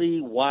exactly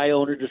why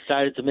Owner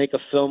decided to make a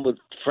film with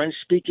French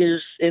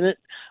speakers in it,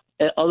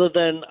 other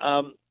than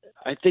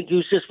I think it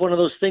was just one of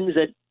those things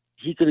that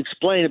he could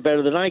explain it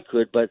better than I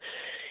could. But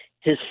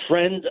his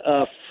friend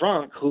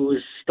Franck, who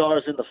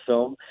stars in the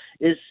film,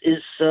 is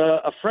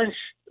a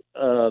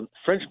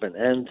Frenchman,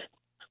 and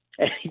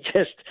he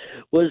just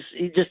it was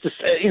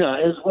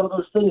one of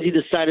those things. He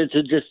decided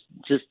to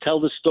just tell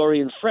the story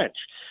in French,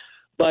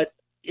 but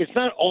it's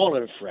not all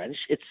in French.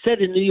 It's set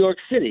in New York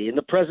City in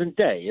the present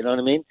day. You know what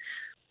I mean?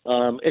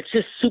 It's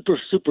just super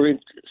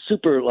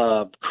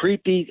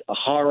creepy,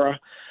 horror,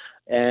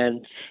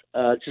 and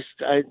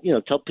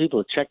tell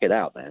people to check it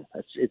out, man.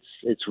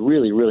 It's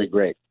really, really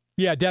great.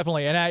 Yeah,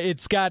 definitely. And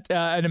it's got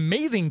an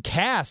amazing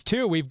cast,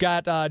 too. We've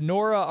got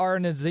Nora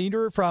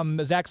Arnazeder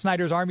from Zack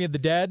Snyder's Army of the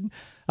Dead.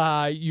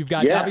 You've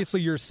got,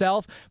 obviously,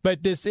 yourself. But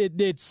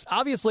it's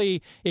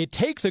obviously, it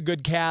takes a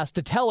good cast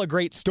to tell a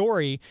great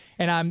story.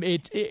 And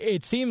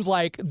it seems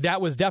like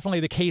that was definitely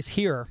the case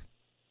here.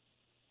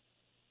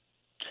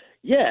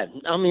 Yeah,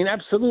 I mean,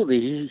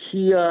 absolutely.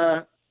 He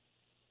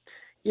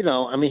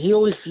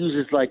always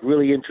uses, like,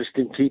 really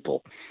interesting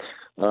people.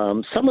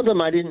 Some of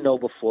them I didn't know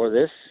before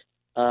this.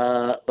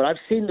 But I've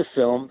seen the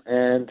film,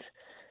 and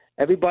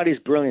everybody's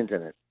brilliant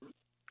in it.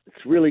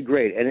 It's really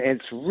great, and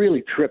it's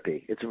really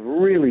trippy. It's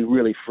really,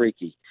 really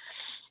freaky.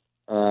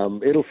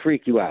 It'll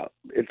freak you out.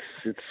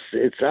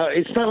 It's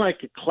not like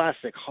a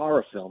classic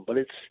horror film, but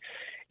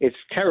it's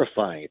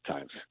terrifying at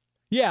times.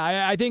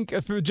 Yeah, I think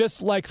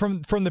just like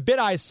from the bit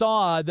I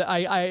saw,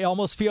 I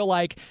almost feel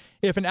like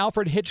if an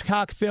Alfred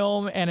Hitchcock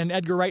film and an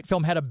Edgar Wright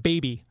film had a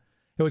baby,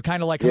 it would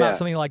kind of like come out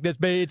something like this.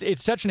 But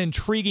it's such an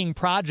intriguing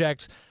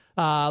project.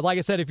 Like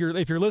I said, if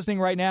you're listening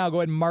right now, go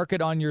ahead and mark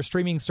it on your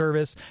streaming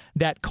service.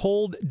 That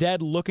Cold,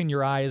 Dead Look in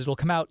Your Eyes. It'll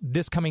come out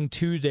this coming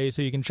Tuesday,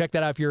 so you can check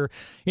that out if you're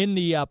in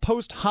the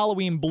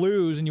post-Halloween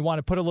blues and you want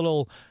to put a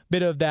little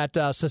bit of that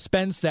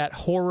suspense, that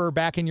horror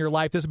back in your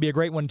life. This would be a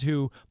great one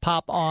to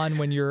pop on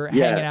when you're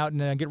hanging out and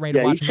getting ready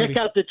to watch a movie.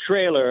 Check out the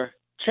trailer.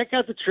 Check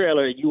out the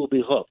trailer. You will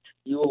be hooked.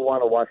 You will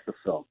want to watch the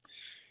film.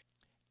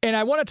 And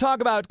I want to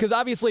talk about, because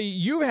obviously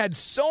you've had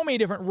so many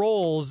different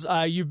roles.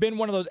 You've been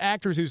one of those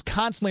actors who's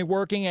constantly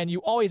working, and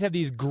you always have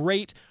these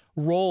great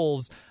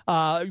roles.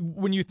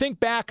 When you think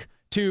back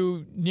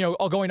to,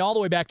 going all the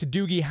way back to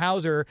Doogie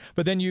Howser,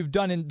 but then you've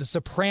done in The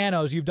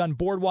Sopranos, you've done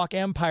Boardwalk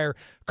Empire,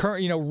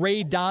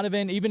 Ray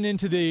Donovan, even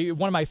into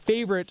one of my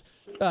favorite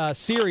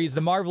series,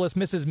 The Marvelous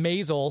Mrs.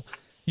 Maisel.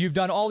 You've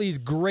done all these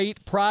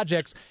great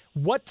projects.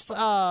 What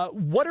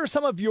are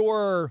some of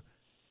your...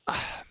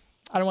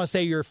 I don't want to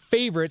say your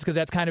favorites, because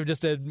that's kind of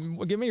just give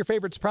me your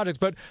favorites projects.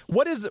 But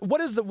what is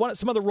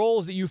some of the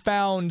roles that you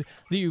found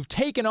that you've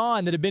taken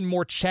on that have been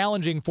more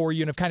challenging for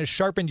you and have kind of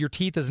sharpened your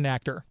teeth as an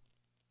actor?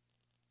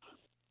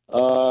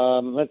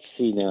 Let's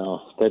see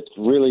now. That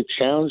really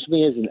challenged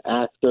me as an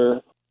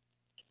actor.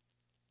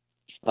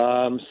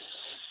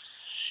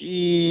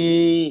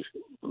 She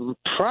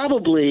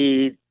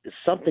probably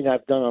something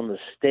I've done on the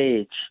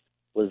stage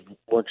was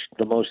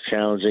the most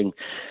challenging.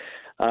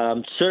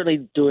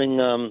 Certainly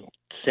doing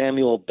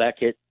Samuel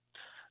Beckett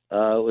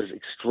It was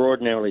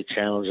extraordinarily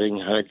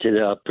challenging. I did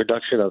a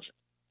production of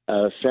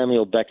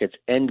Samuel Beckett's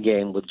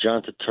Endgame with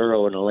John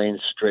Turturro and Elaine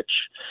Stritch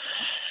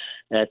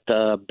at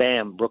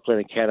BAM, Brooklyn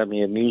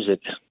Academy of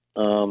Music.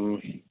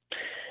 And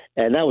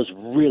that was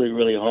really,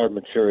 really hard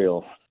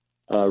material.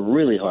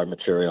 Really hard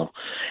material.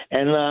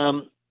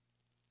 And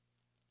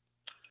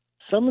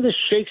some of the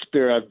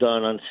Shakespeare I've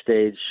done on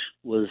stage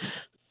was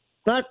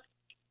not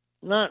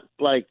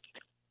like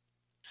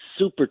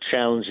super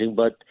challenging,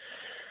 but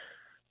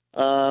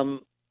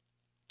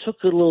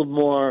took a little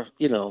more,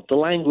 the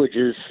language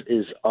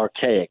is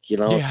archaic,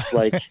 Yeah.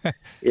 like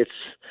it's,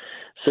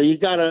 so you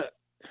gotta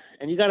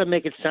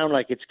make it sound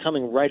like it's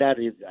coming right out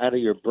of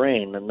your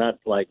brain and not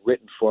like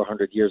written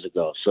 400 years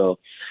ago. So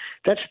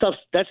that stuff's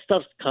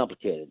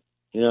complicated.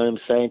 You know what I'm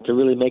saying? To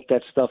really make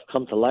that stuff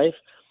come to life.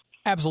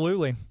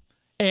 Absolutely.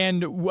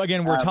 And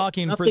again, we're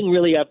talking nothing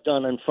really I've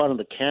done in front of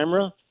the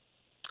camera,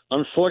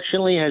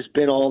 unfortunately, has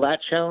been all that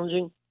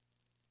challenging.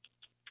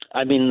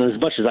 I mean, as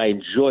much as I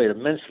enjoy it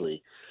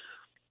immensely,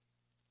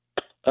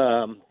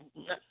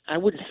 I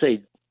wouldn't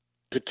say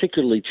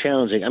particularly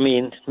challenging. I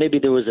mean, maybe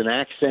there was an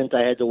accent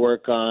I had to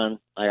work on.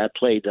 I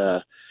played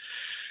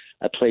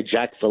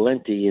Jack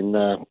Valenti in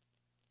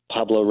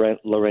Pablo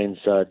Larraín's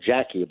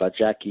Jackie, about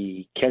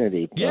Jackie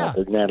Kennedy,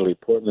 the Natalie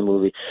Portman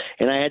movie,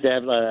 and I had to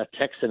have a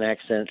Texan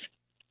accent.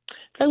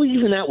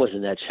 Even that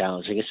wasn't that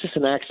challenging. It's just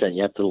an accent.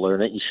 You have to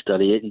learn it, you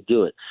study it, you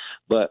do it.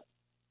 But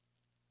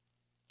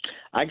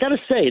I got to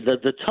say,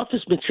 the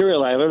toughest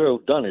material I've ever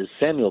done is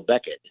Samuel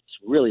Beckett. It's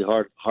really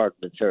hard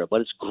material,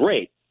 but it's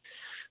great.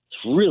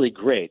 It's really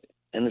great,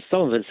 and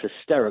some of it's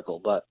hysterical.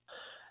 But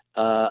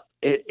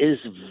it is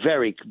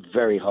very,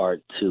 very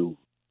hard to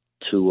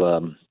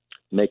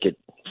make it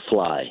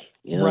fly.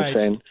 You know what I'm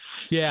saying?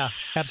 Yeah,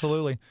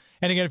 absolutely.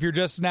 And again, if you're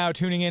just now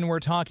tuning in, we're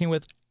talking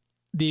with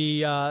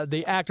the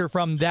actor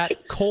from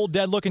That Cold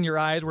Dead Look in Your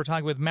Eyes. We're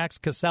talking with Max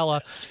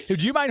Casella. Do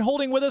you mind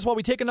holding with us while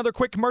we take another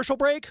quick commercial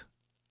break?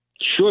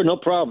 Sure, no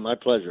problem. My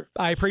pleasure.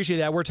 I appreciate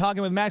that. We're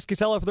talking with Max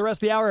Casella for the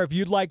rest of the hour. If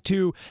you'd like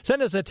to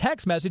send us a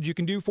text message, you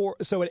can do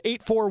so at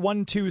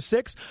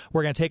 84126.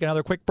 We're going to take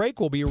another quick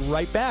break. We'll be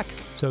right back,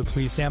 so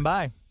please stand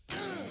by.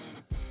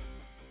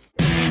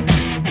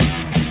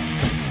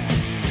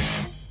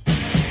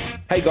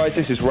 Hey guys,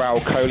 this is Raoul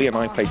Coley and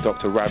I play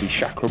Dr. Ravi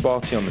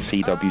Chakrabarti on the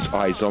CW's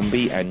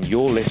iZombie, and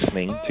you're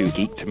listening to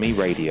Geek to Me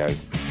Radio.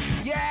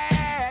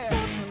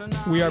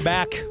 We are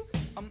back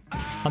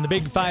on the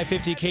Big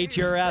 550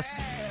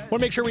 KTRS. Want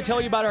to make sure we tell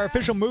you about our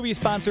official movie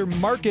sponsor,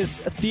 Marcus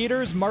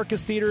Theaters.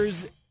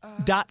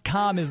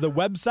 MarcusTheaters.com is the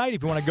website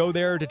if you want to go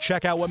there to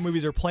check out what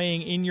movies are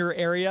playing in your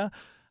area.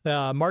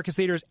 Marcus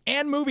Theaters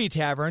and Movie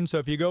Tavern. So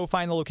if you go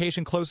find the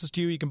location closest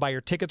to you, you can buy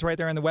your tickets right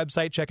there on the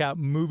website. Check out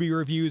movie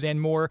reviews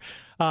and more.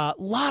 A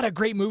lot of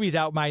great movies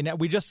out.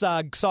 We just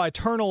saw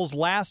Eternals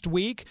last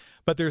week,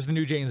 but there's the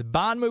new James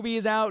Bond movie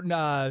is out.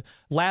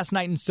 Last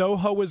Night in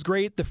Soho was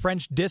great. The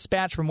French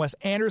Dispatch from Wes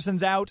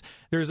Anderson's out.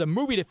 There's a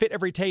movie to fit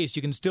every taste.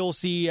 You can still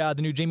see the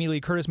new Jamie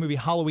Lee Curtis movie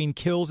Halloween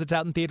Kills. It's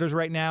out in theaters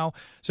right now.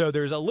 So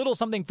there's a little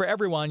something for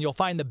everyone. You'll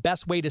find the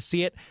best way to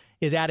see it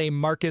is at a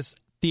Marcus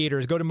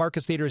Theaters. Go to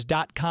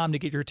MarcusTheaters.com to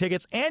get your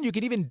tickets, and you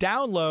can even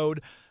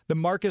download the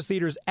Marcus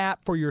Theaters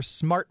app for your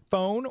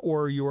smartphone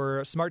or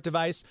your smart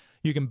device.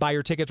 You can buy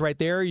your tickets right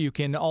there. You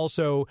can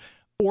also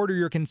order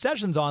your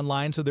concessions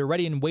online, so they're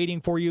ready and waiting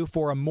for you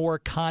for a more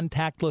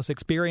contactless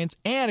experience.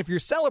 And if you're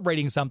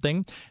celebrating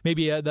something,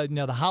 maybe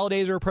the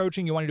holidays are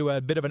approaching, you want to do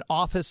a bit of an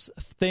office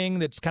thing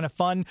that's kind of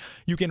fun,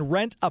 you can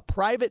rent a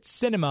private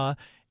cinema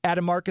at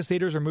a Marcus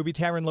Theaters or Movie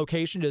Tavern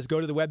location. Just go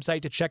to the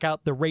website to check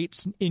out the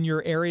rates in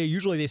your area.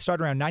 Usually they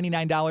start around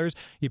 $99.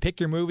 You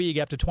pick your movie, you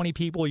get up to 20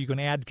 people. You can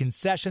add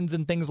concessions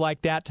and things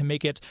like that to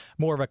make it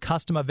more of a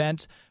custom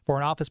event for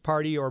an office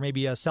party or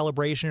maybe a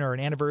celebration or an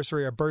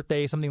anniversary or a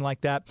birthday, something like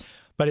that.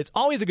 But it's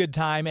always a good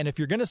time, and if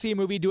you're going to see a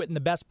movie, do it in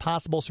the best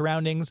possible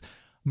surroundings.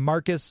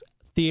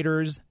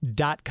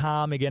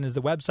 MarcusTheaters.com, again, is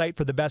the website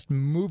for the best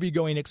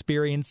movie-going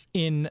experience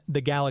in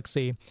the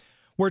galaxy.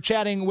 We're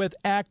chatting with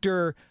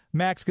actor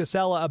Max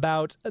Casella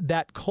about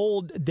That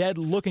Cold Dead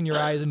Look in Your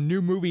Eyes, and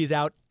new movies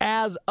out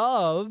as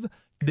of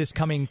this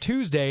coming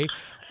Tuesday.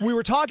 We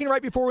were talking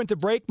right before we went to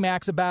break,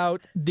 Max,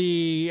 about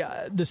the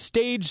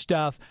stage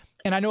stuff,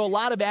 and I know a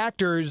lot of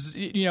actors,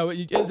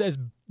 as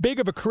big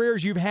of a career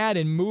as you've had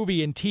in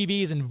movie and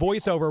TVs and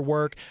voiceover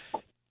work,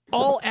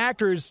 all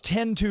actors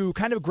tend to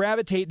kind of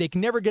gravitate. They can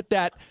never get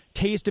that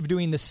taste of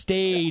doing the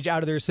stage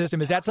out of their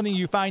system. Is that something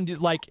you find,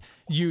 like,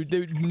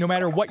 no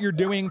matter what you're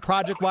doing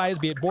project-wise,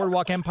 be it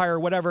Boardwalk Empire or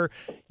whatever,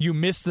 you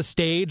miss the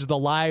stage, the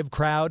live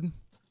crowd?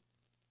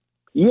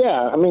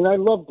 Yeah, I mean, I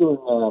love doing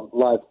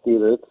live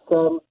theater.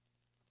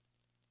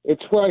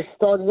 It's where I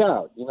started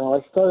out.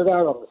 I started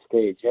out on the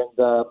stage, and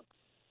I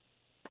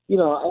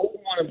didn't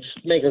want to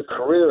just make a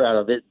career out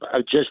of it.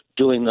 I'm just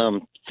doing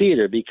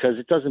theater because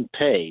it doesn't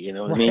pay. You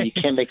know what I mean? You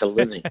can't make a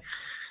living.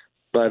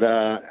 But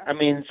I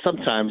mean,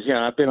 sometimes,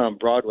 I've been on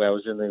Broadway. I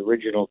was in the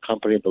original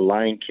company of The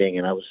Lion King,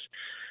 and I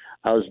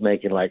was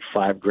making like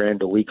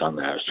 $5,000 a week on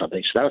that or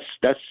something. So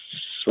that's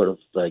sort of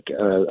like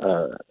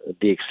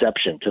the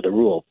exception to the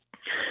rule.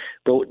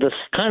 But the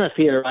kind of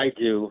theater I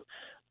do,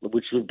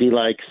 which would be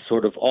like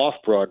sort of off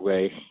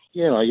Broadway,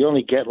 you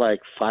only get like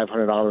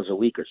 $500 a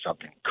week or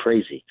something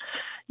crazy.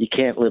 You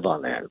can't live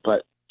on that.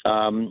 But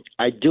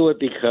I do it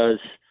because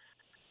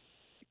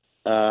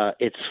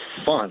it's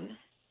fun.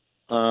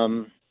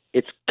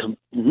 It's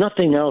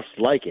nothing else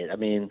like it. I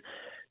mean,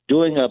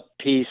 doing a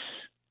piece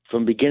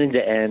from beginning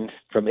to end,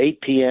 from 8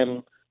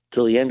 p.m.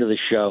 till the end of the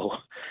show,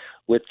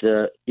 with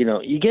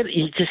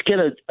you just get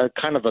a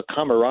kind of a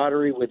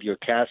camaraderie with your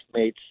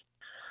castmates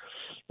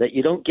that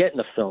you don't get in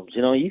the films.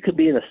 You could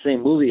be in the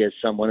same movie as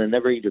someone and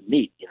never even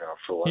meet,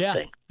 for one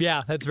thing.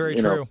 Yeah, that's very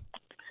true.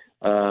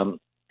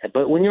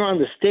 But when you're on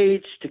the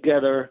stage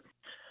together,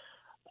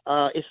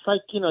 it's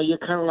like, you're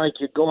kind of like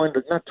you're going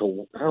to, I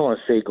don't want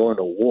to say going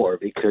to war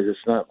because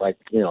it's not like,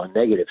 a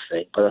negative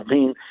thing. But, I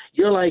mean,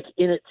 you're like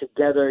in it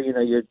together.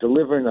 You're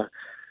delivering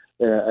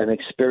an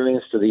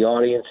experience to the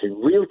audience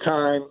in real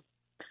time.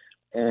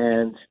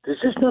 And there's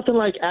just nothing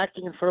like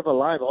acting in front of a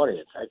live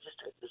audience.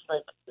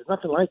 There's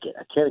nothing like it.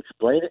 I can't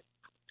explain it.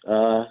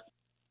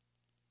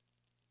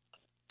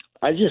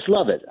 I just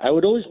love it. I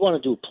would always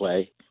want to do a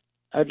play.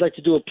 I'd like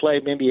to do a play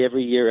maybe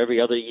every year, every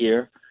other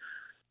year.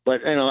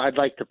 But, I'd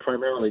like to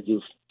primarily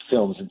do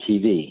films and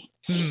TV,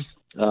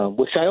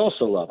 which I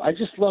also love. I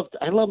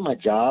love my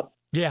job.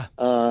 Yeah.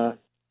 I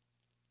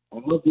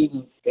love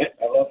working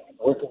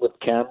with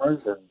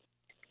cameras and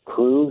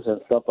crews and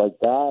stuff like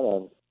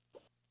that.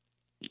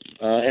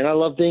 And I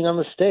love being on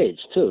the stage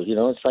too.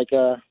 It's like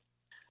I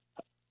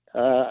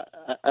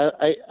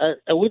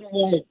wouldn't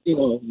want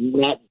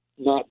to,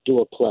 not do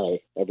a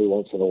play every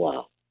once in a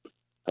while.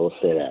 I will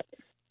say that.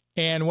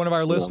 And one of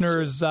our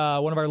listeners,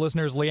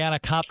 Leanna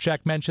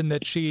Kopchak, mentioned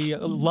that she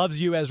loves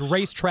you as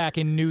Racetrack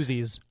in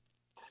Newsies.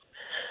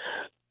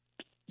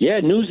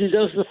 Yeah, Newsies.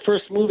 That was the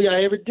first movie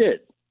I ever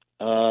did.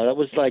 That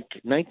was like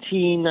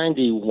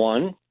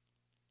 1991.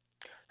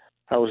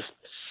 I was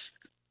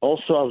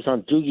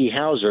on Doogie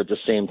Howser at the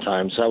same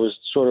time, so I was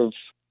sort of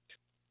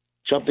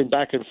jumping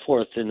back and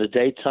forth. In the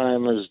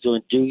daytime, I was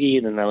doing Doogie,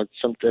 and then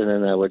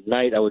at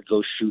night I would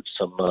go shoot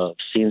some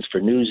scenes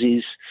for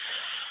Newsies.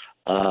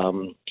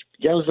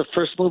 That was the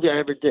first movie I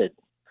ever did.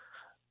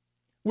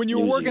 When you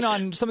were working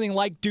on something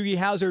like Doogie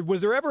Howser,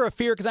 was there ever a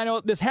fear? Because I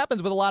know this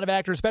happens with a lot of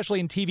actors,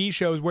 especially in TV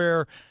shows,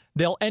 where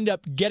they'll end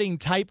up getting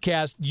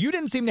typecast. You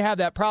didn't seem to have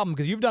that problem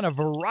because you've done a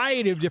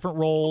variety of different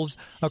roles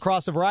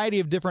across a variety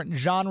of different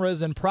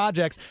genres and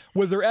projects.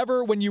 Was there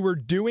ever, when you were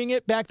doing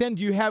it back then,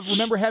 do you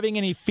remember having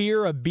any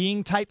fear of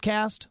being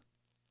typecast?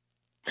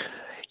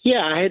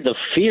 Yeah, I had the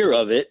fear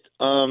of it,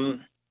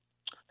 and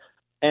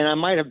I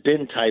might have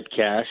been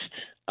typecast.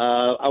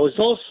 I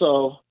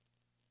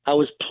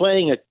was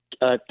playing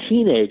a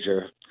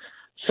teenager,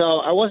 so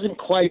I wasn't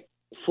quite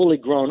fully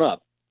grown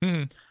up.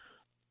 Mm-hmm.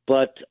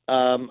 But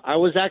I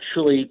was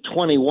actually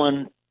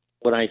 21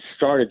 when I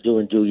started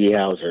doing Doogie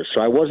Howser, so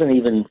I wasn't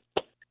even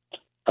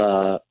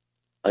a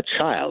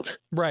child,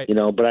 right?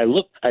 But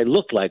I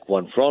looked like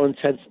one for all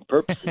intents and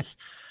purposes.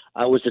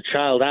 I was a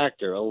child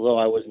actor, although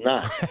I was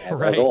not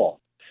right. at all.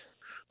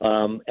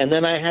 And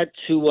then I had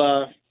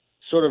to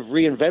sort of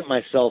reinvent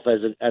myself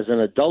as an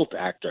adult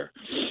actor.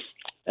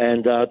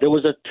 And there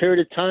was a period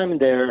of time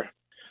there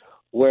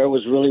where it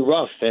was really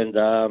rough, and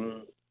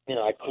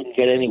I couldn't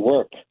get any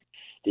work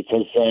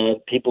because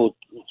people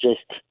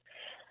just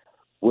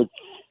would,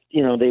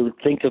 they would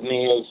think of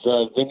me as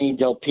Vinny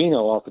Del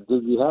Pino off of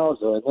Doogie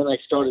Howser. And then I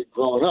started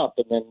growing up,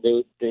 and then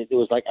I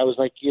was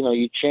like,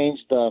 you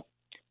changed the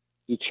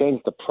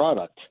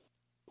product.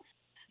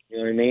 You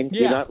know what I mean?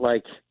 Yeah. You're not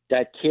like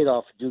that kid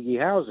off of Doogie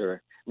Howser.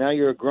 Now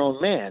you're a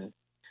grown man,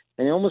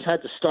 and you almost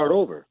had to start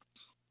over.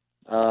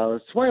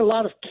 That's why a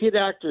lot of kid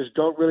actors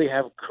don't really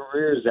have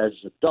careers as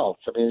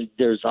adults. I mean,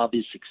 there's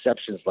obvious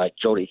exceptions like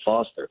Jodie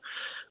Foster,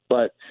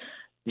 but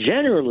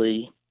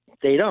generally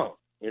they don't.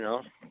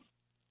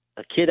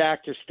 A kid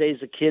actor stays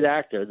a kid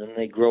actor, then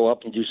they grow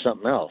up and do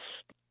something else.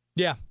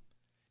 Yeah.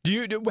 Do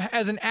you,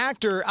 as an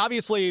actor,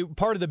 obviously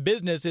part of the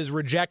business is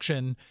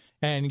rejection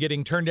and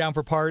getting turned down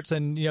for parts,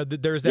 and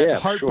there's that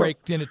heartbreak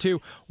in it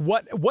too.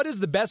 What is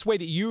the best way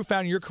that you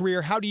found in your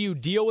career? How do you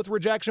deal with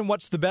rejection?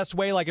 What's the best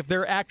way? Like if there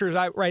are actors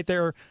out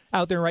there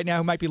right now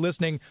who might be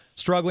listening,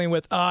 struggling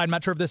with, I'm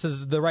not sure if this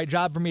is the right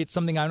job for me. It's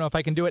something I don't know if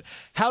I can do it.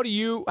 How do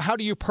you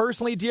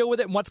personally deal with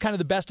it? And what's kind of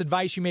the best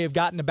advice you may have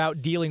gotten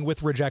about dealing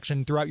with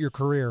rejection throughout your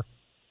career?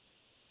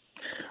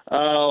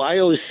 I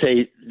always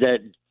say that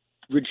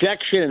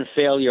rejection and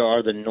failure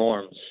are the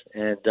norms,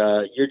 and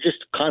you're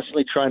just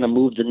constantly trying to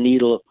move the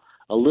needle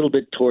a little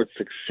bit towards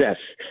success,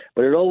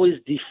 but it always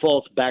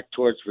defaults back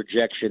towards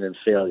rejection and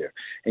failure.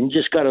 And you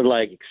just got to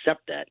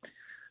accept that.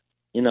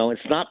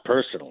 It's not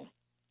personal.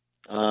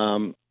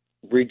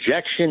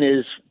 Rejection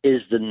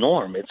is the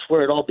norm. It's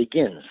where it all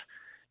begins.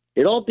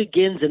 It all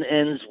begins and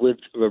ends with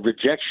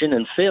rejection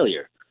and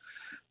failure.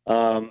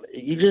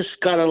 You just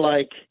got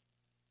to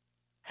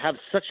have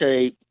such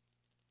a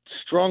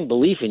strong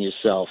belief in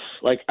yourself.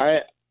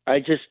 I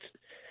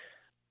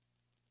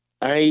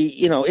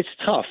it's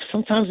tough.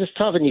 Sometimes it's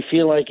tough, and you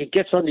feel like it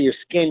gets under your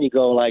skin. You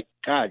go like,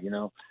 God,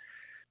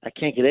 I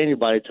can't get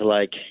anybody to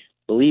like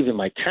believe in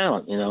my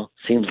talent.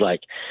 Seems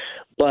like,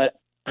 but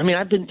I mean,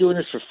 I've been doing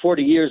this for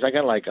 40 years. I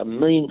got like 1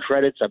 million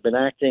credits. I've been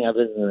acting. I've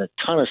been in a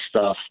ton of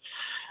stuff.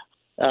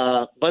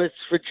 But its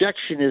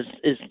rejection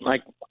is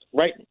like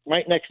right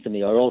next to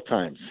me at all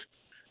times.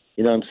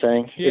 You know what I'm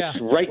saying? Yeah.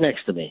 It's right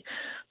next to me.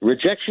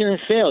 Rejection and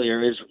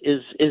failure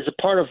is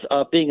a part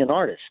of being an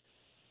artist.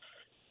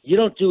 You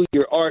don't do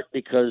your art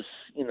because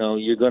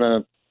you're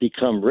gonna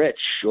become rich,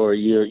 or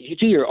you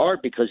do your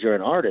art because you're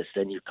an artist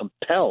and you're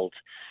compelled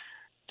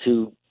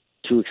to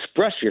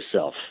express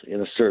yourself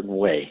in a certain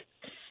way.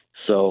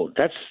 So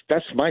that's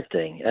my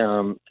thing.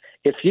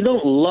 If you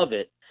don't love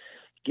it,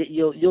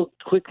 you'll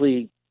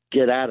quickly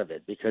get out of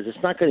it, because it's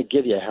not going to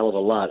give you a hell of a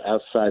lot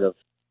outside of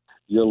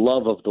your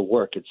love of the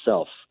work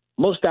itself.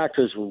 Most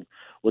actors will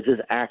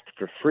just act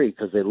for free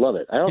because they love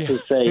it. I also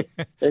say,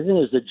 I think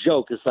there's a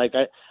joke. It's like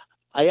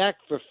I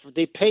act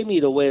they pay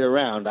me to wait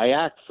around. I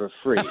act for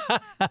free.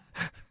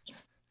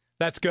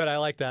 That's good. I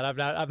like that.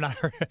 I've not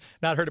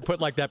heard it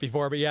put like that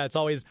before, but yeah, it's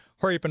always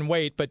hurry up and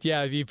wait. But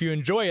yeah, if you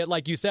enjoy it,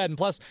 like you said, and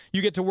plus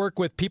you get to work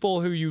with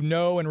people who you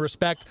know and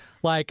respect,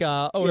 like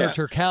Owner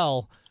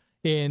Turkel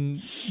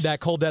in That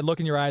Cold Dead Look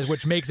in Your Eyes,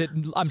 which makes it,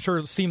 I'm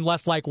sure, seem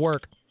less like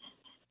work.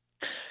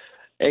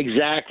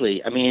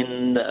 Exactly. I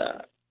mean,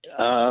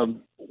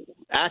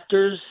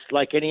 actors,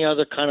 like any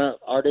other kind of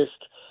artist,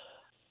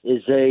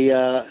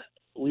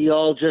 we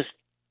all just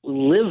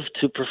live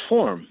to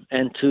perform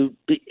and to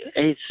be.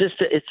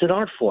 It's an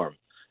art form.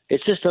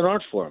 It's just an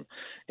art form.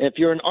 And if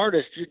you're an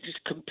artist, you're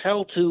just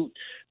compelled to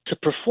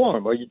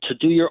perform or to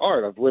do your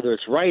art, whether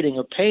it's writing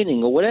or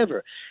painting or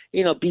whatever.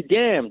 Be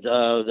damned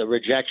the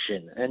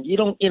rejection, and you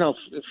don't.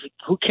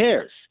 Who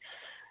cares?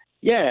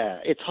 Yeah,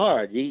 it's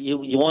hard. You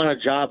want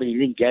a job and you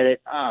didn't get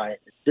it.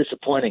 It's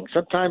disappointing.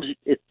 Sometimes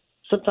you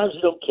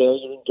don't care.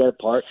 You didn't get a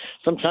part.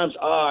 Sometimes,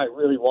 I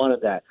really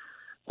wanted that.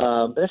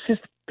 That's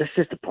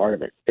just a part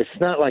of it. It's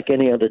not like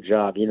any other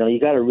job. You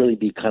got to really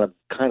be kind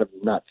of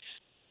nuts.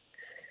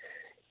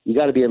 You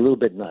got to be a little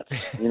bit nuts.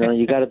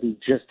 You got to be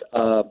just.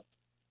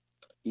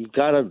 You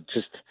got to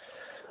just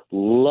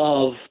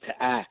love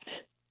to act.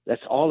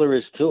 That's all there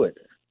is to it.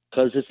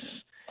 Because it's.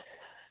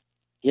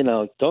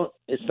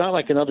 It's not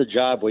like another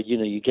job where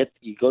you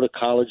go to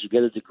college, you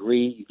get a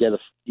degree, you get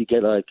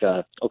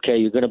okay,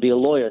 you're going to be a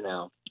lawyer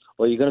now,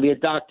 or you're going to be a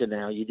doctor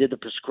now. You did the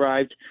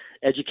prescribed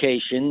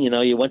education,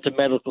 you went to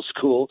medical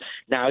school.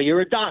 Now you're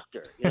a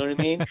doctor. You know what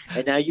I mean?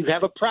 And now you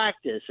have a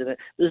practice, and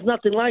there's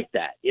nothing like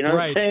that. You know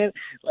what I'm saying?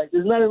 Like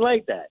there's nothing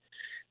like that.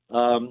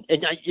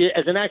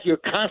 As an actor, you're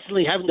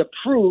constantly having to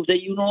prove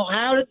that you know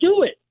how to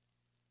do it.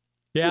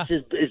 Yeah,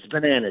 it's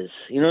bananas.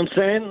 You know what I'm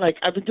saying? Like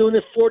I've been doing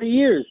this 40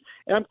 years,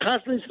 and I'm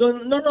constantly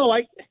going, no,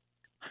 I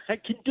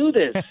can do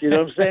this. You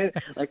know what I'm saying?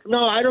 Like,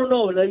 no, I don't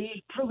know. You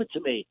prove it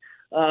to me.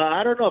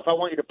 I don't know if I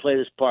want you to play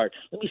this part.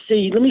 Let me see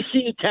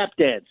you tap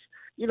dance.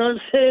 You know what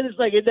I'm saying? It's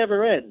like it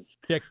never ends.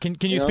 Yeah, can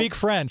you speak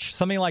French?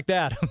 Something like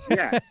that.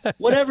 Yeah,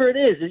 whatever it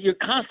is, you're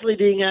constantly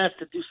being asked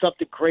to do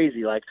something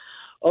crazy. Like,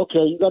 okay,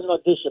 you got an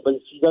audition, but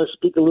you got to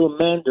speak a little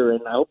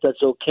Mandarin. I hope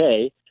that's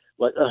okay.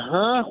 Like,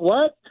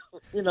 what?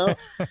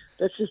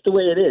 That's just the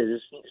way it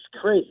is. It's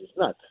crazy. It's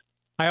nuts.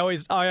 I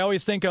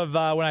always think of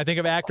when I think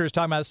of actors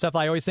talking about stuff,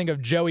 I always think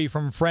of Joey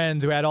from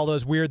Friends, who had all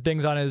those weird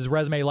things on his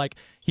resume, like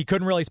he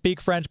couldn't really speak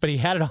French, but he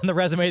had it on the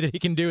resume that he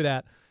can do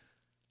that.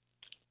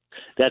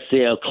 That's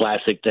the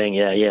classic thing,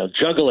 yeah.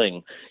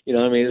 Juggling, you know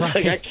what I mean? It's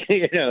like, I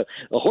can't,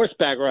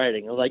 horseback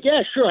riding. I was like,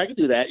 yeah, sure, I can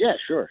do that. Yeah,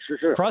 sure.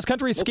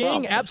 Cross-country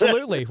skiing,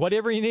 absolutely.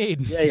 Whatever you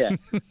need.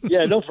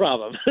 Yeah, no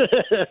problem.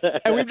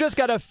 And we've just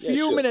got a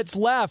few minutes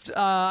left.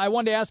 I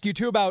wanted to ask you,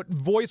 too, about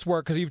voice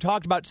work, because you've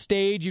talked about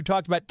stage, you've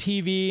talked about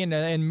TV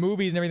and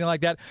movies and everything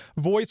like that.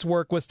 Voice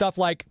work with stuff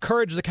like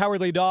Courage the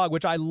Cowardly Dog,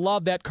 which I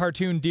love that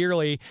cartoon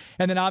dearly.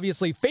 And then,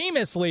 obviously,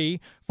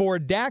 famously, for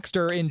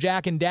Daxter in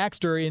Jak and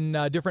Daxter in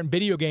different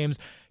video games.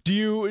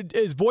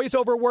 Is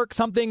voiceover work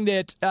something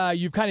that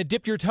you've kind of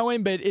dipped your toe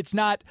in, but it's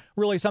not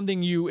really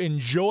something you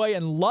enjoy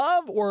and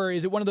love? Or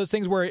is it one of those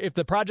things where if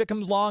the project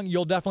comes along,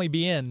 you'll definitely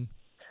be in?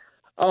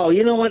 Oh,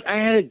 you know what? I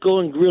had it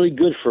going really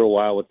good for a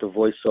while with the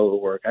voiceover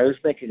work. I was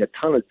making a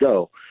ton of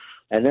dough,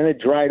 and then it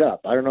dried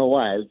up. I don't know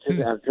why. I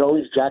did all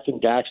these Jak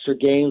and Daxter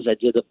games. I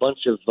did a bunch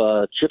of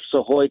Chips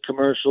Ahoy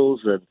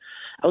commercials, and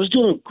I was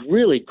doing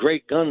really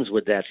great guns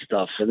with that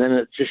stuff, and then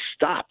it just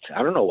stopped.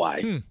 I don't know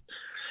why.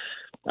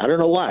 I don't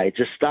know why. It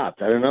just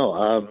stopped. I don't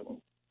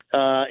know.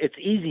 It's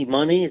easy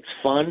money. It's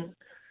fun.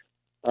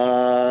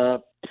 I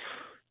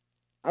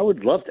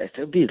would love to.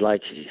 It'd be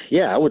like,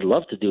 I would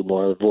love to do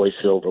more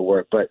voiceover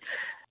work, but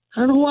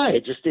I don't know why.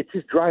 It just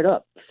dried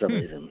up for some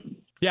reason.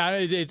 Yeah,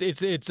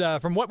 it's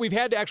from what we've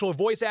had to actual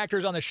voice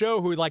actors on the show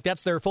who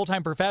that's their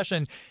full-time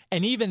profession,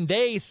 and even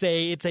they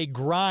say it's a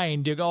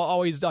grind. You go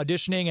always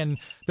auditioning, and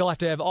they'll have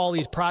to have all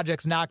these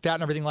projects knocked out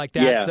and everything like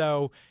that. Yeah.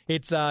 So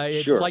it's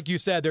sure. Like you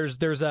said, there's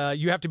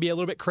you have to be a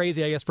little bit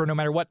crazy, I guess, for no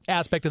matter what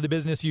aspect of the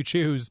business you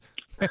choose.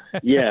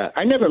 Yeah,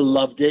 I never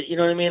loved it. You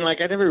know what I mean? Like,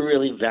 I never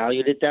really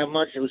valued it that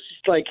much. It was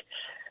just like,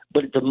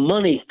 but the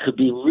money could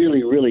be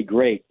really, really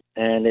great.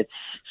 And it's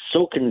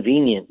so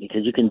convenient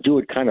because you can do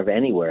it kind of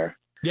anywhere.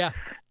 Yeah.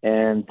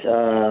 And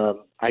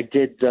I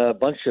did a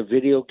bunch of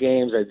video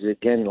games. I did,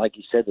 again, like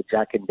you said, the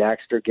Jack and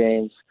Daxter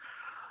games.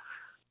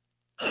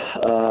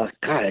 God,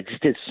 I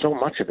just did so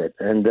much of it.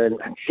 And then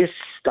I just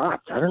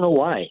stopped. I don't know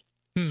why.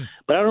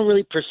 But I don't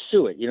really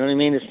pursue it. You know what I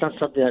mean? It's not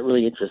something that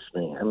really interests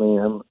me. I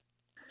mean,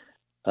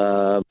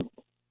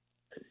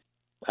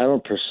 I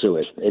don't pursue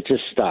it. It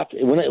just stopped.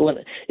 When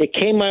it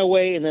came my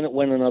way, and then it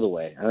went another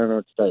way. I don't know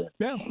what to tell you.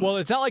 Yeah. Well,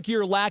 it's not like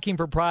you're lacking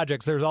for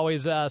projects. There's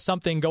always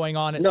something going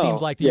on. It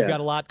seems like you've got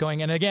a lot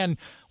going. And again,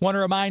 want to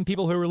remind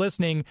people who are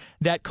listening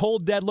that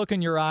Cold Dead Look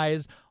in Your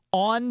Eyes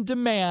on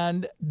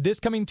demand this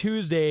coming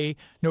Tuesday,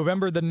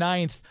 November the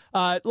 9th.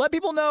 Let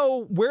people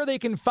know where they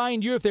can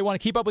find you if they want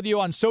to keep up with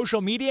you on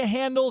social media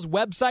handles,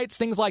 websites,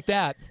 things like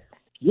that.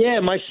 Yeah,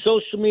 my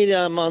social media,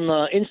 I'm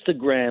on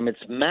Instagram.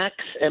 It's Max,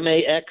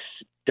 M-A-X,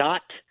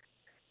 dot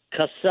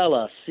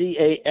Casella,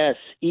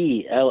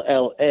 C-A-S-E-L-L-A.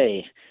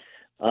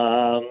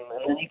 And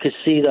then you can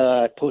see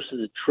I posted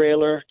a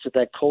trailer to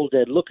that Cold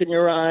Dead Look in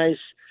Your Eyes,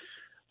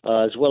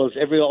 as well as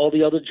all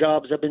the other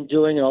jobs I've been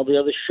doing and all the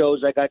other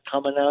shows I got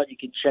coming out. You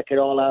can check it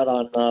all out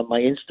on my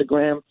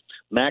Instagram,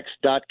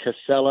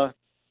 max.casella,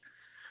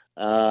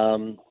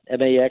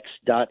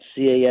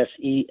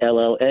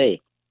 max.casella.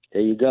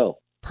 There you go.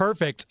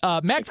 Perfect.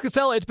 Max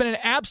Casella, it's been an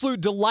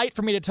absolute delight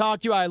for me to talk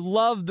to you. I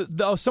love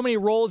so many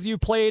roles you've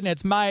played, and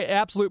it's my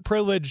absolute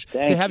privilege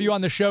to have you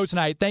on the show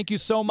tonight. Thank you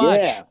so much.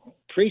 Yeah,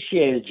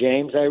 appreciate it,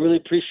 James. I really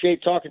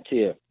appreciate talking to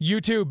you.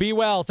 You too. Be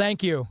well.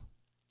 Thank you.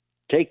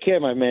 Take care,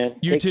 my man.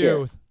 You Take too.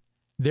 Care.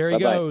 There he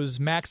Bye-bye. goes,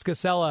 Max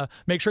Casella.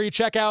 Make sure you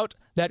check out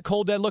that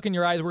Cold Dead Look in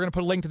Your Eyes. We're going to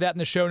put a link to that in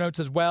the show notes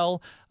as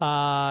well. We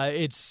want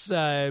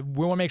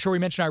to make sure we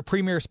mention our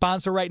premier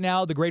sponsor right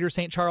now, the Greater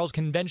St. Charles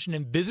Convention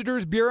and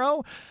Visitors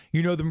Bureau.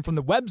 You know them from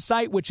the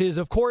website, which is,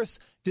 of course,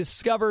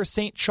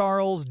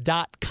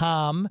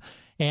 discoverstcharles.com.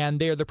 And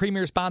they are the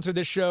premier sponsor of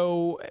this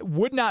show.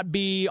 Would not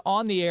be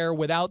on the air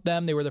without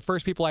them. They were the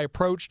first people I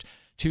approached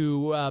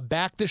to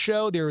back the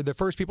show. They were the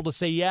first people to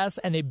say yes,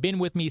 and they've been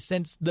with me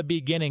since the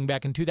beginning,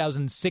 back in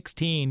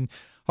 2016.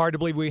 Hard to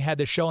believe we had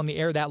the show on the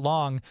air that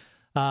long.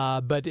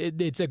 But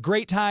it's a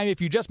great time.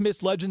 If you just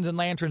missed Legends and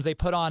Lanterns, they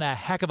put on a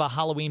heck of a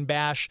Halloween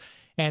bash,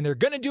 and they're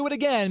going to do it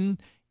again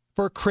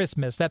for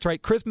Christmas. That's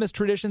right. Christmas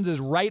Traditions is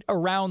right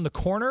around the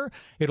corner.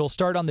 It'll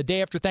start on the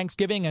day after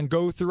Thanksgiving and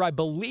go through, I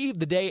believe,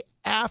 the day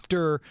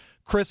after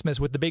Christmas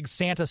with the big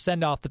Santa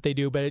send-off that they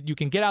do. But you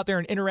can get out there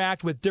and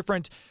interact with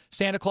different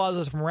Santa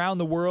Clauses from around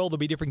the world. There'll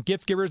be different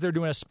gift givers. They're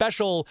doing a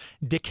special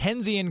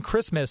Dickensian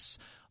Christmas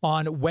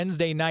on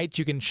Wednesday night.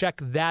 You can check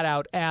that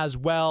out as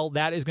well.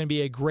 That is going to be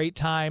a great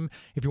time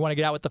if you want to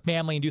get out with the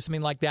family and do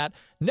something like that.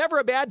 Never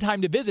a bad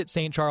time to visit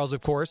St. Charles,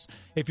 of course.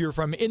 If you're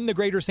from in the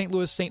greater St.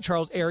 Louis, St.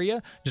 Charles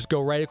area, just go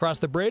right across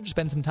the bridge,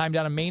 spend some time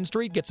down on Main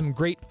Street, get some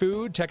great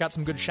food, check out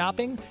some good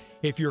shopping.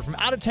 If you're from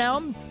out of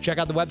town, check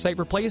out the website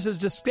for places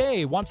to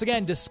stay. Once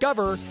again,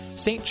 discover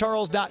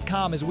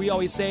stcharles.com, as we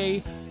always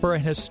say, for a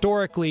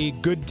historically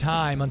good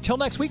time. Until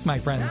next week, my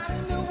friends.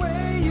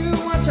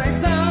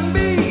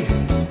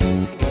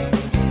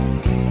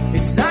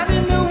 It's not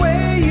in the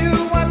way you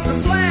watch The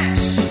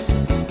Flash.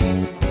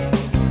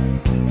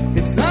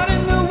 It's not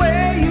in the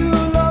way you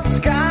love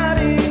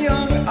Scotty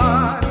Young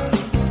art.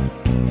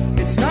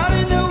 It's not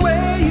in the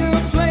way you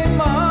play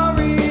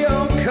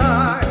Mario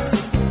Kart.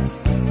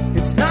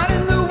 It's not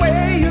in the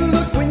way you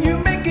look when you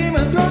make Game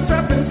of Thrones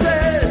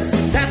references.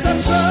 That's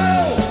our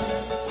show.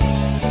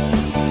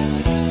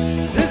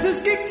 This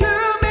is Geek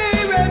to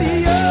Me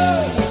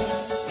Radio.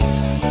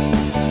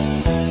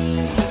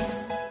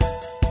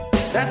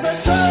 That's our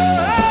show.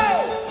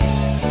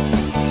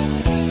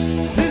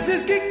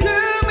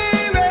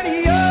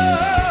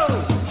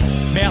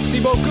 Merci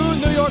beaucoup,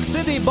 New York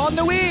City. Bonne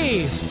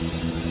nuit.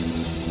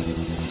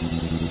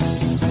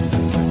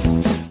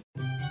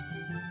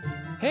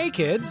 Hey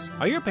kids,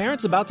 are your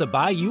parents about to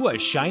buy you a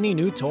shiny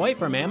new toy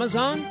from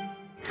Amazon?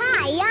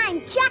 Hi,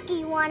 I'm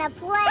Chucky. Wanna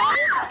play?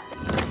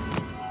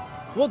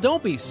 Well,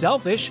 don't be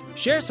selfish.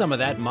 Share some of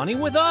that money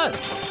with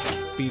us.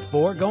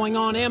 Before going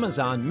on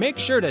Amazon, make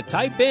sure to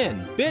type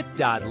in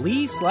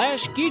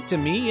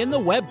bit.ly/geek2me in the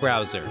web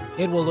browser.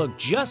 It will look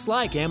just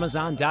like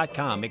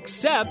Amazon.com,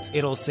 except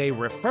it'll say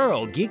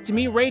Referral Geek to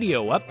Me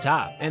Radio up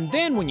top. And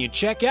then when you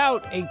check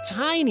out, a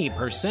tiny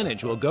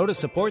percentage will go to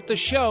support the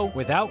show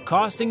without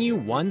costing you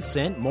 1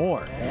 cent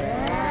more.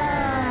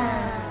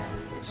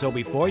 So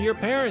before your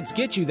parents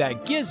get you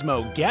that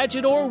gizmo,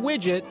 gadget, or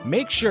widget,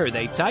 make sure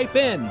they type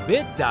in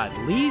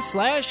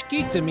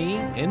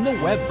bit.ly/geek2me in the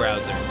web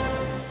browser.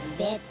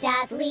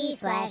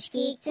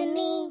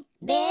 bit.ly/geek2me.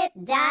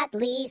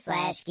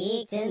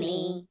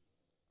 bit.ly/geek2me.